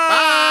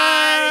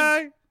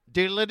 bye.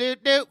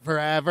 Doodle-a-doo-doo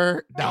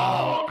forever,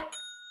 dog.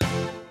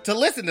 To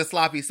listen to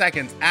Sloppy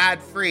Seconds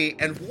ad-free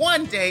and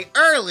 1 day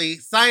early,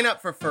 sign up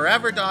for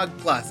Forever Dog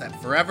Plus at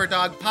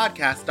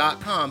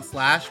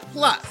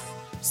foreverdogpodcast.com/plus.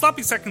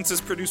 Sloppy Seconds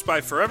is produced by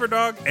Forever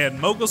Dog and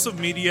Moguls of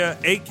Media,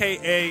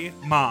 a.k.a.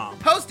 Mom.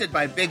 Hosted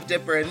by Big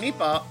Dipper and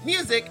Meatball.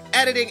 Music,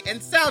 editing,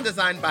 and sound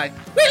design by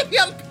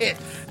William Pitt.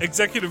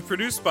 Executive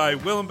produced by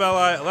Willem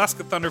Belli,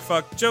 Alaska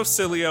Thunderfuck, Joe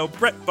Cilio,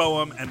 Brett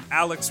Boehm, and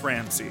Alex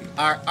Ramsey.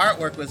 Our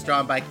artwork was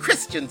drawn by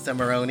Christian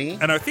Cimarroni.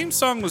 And our theme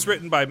song was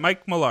written by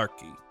Mike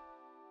Malarkey.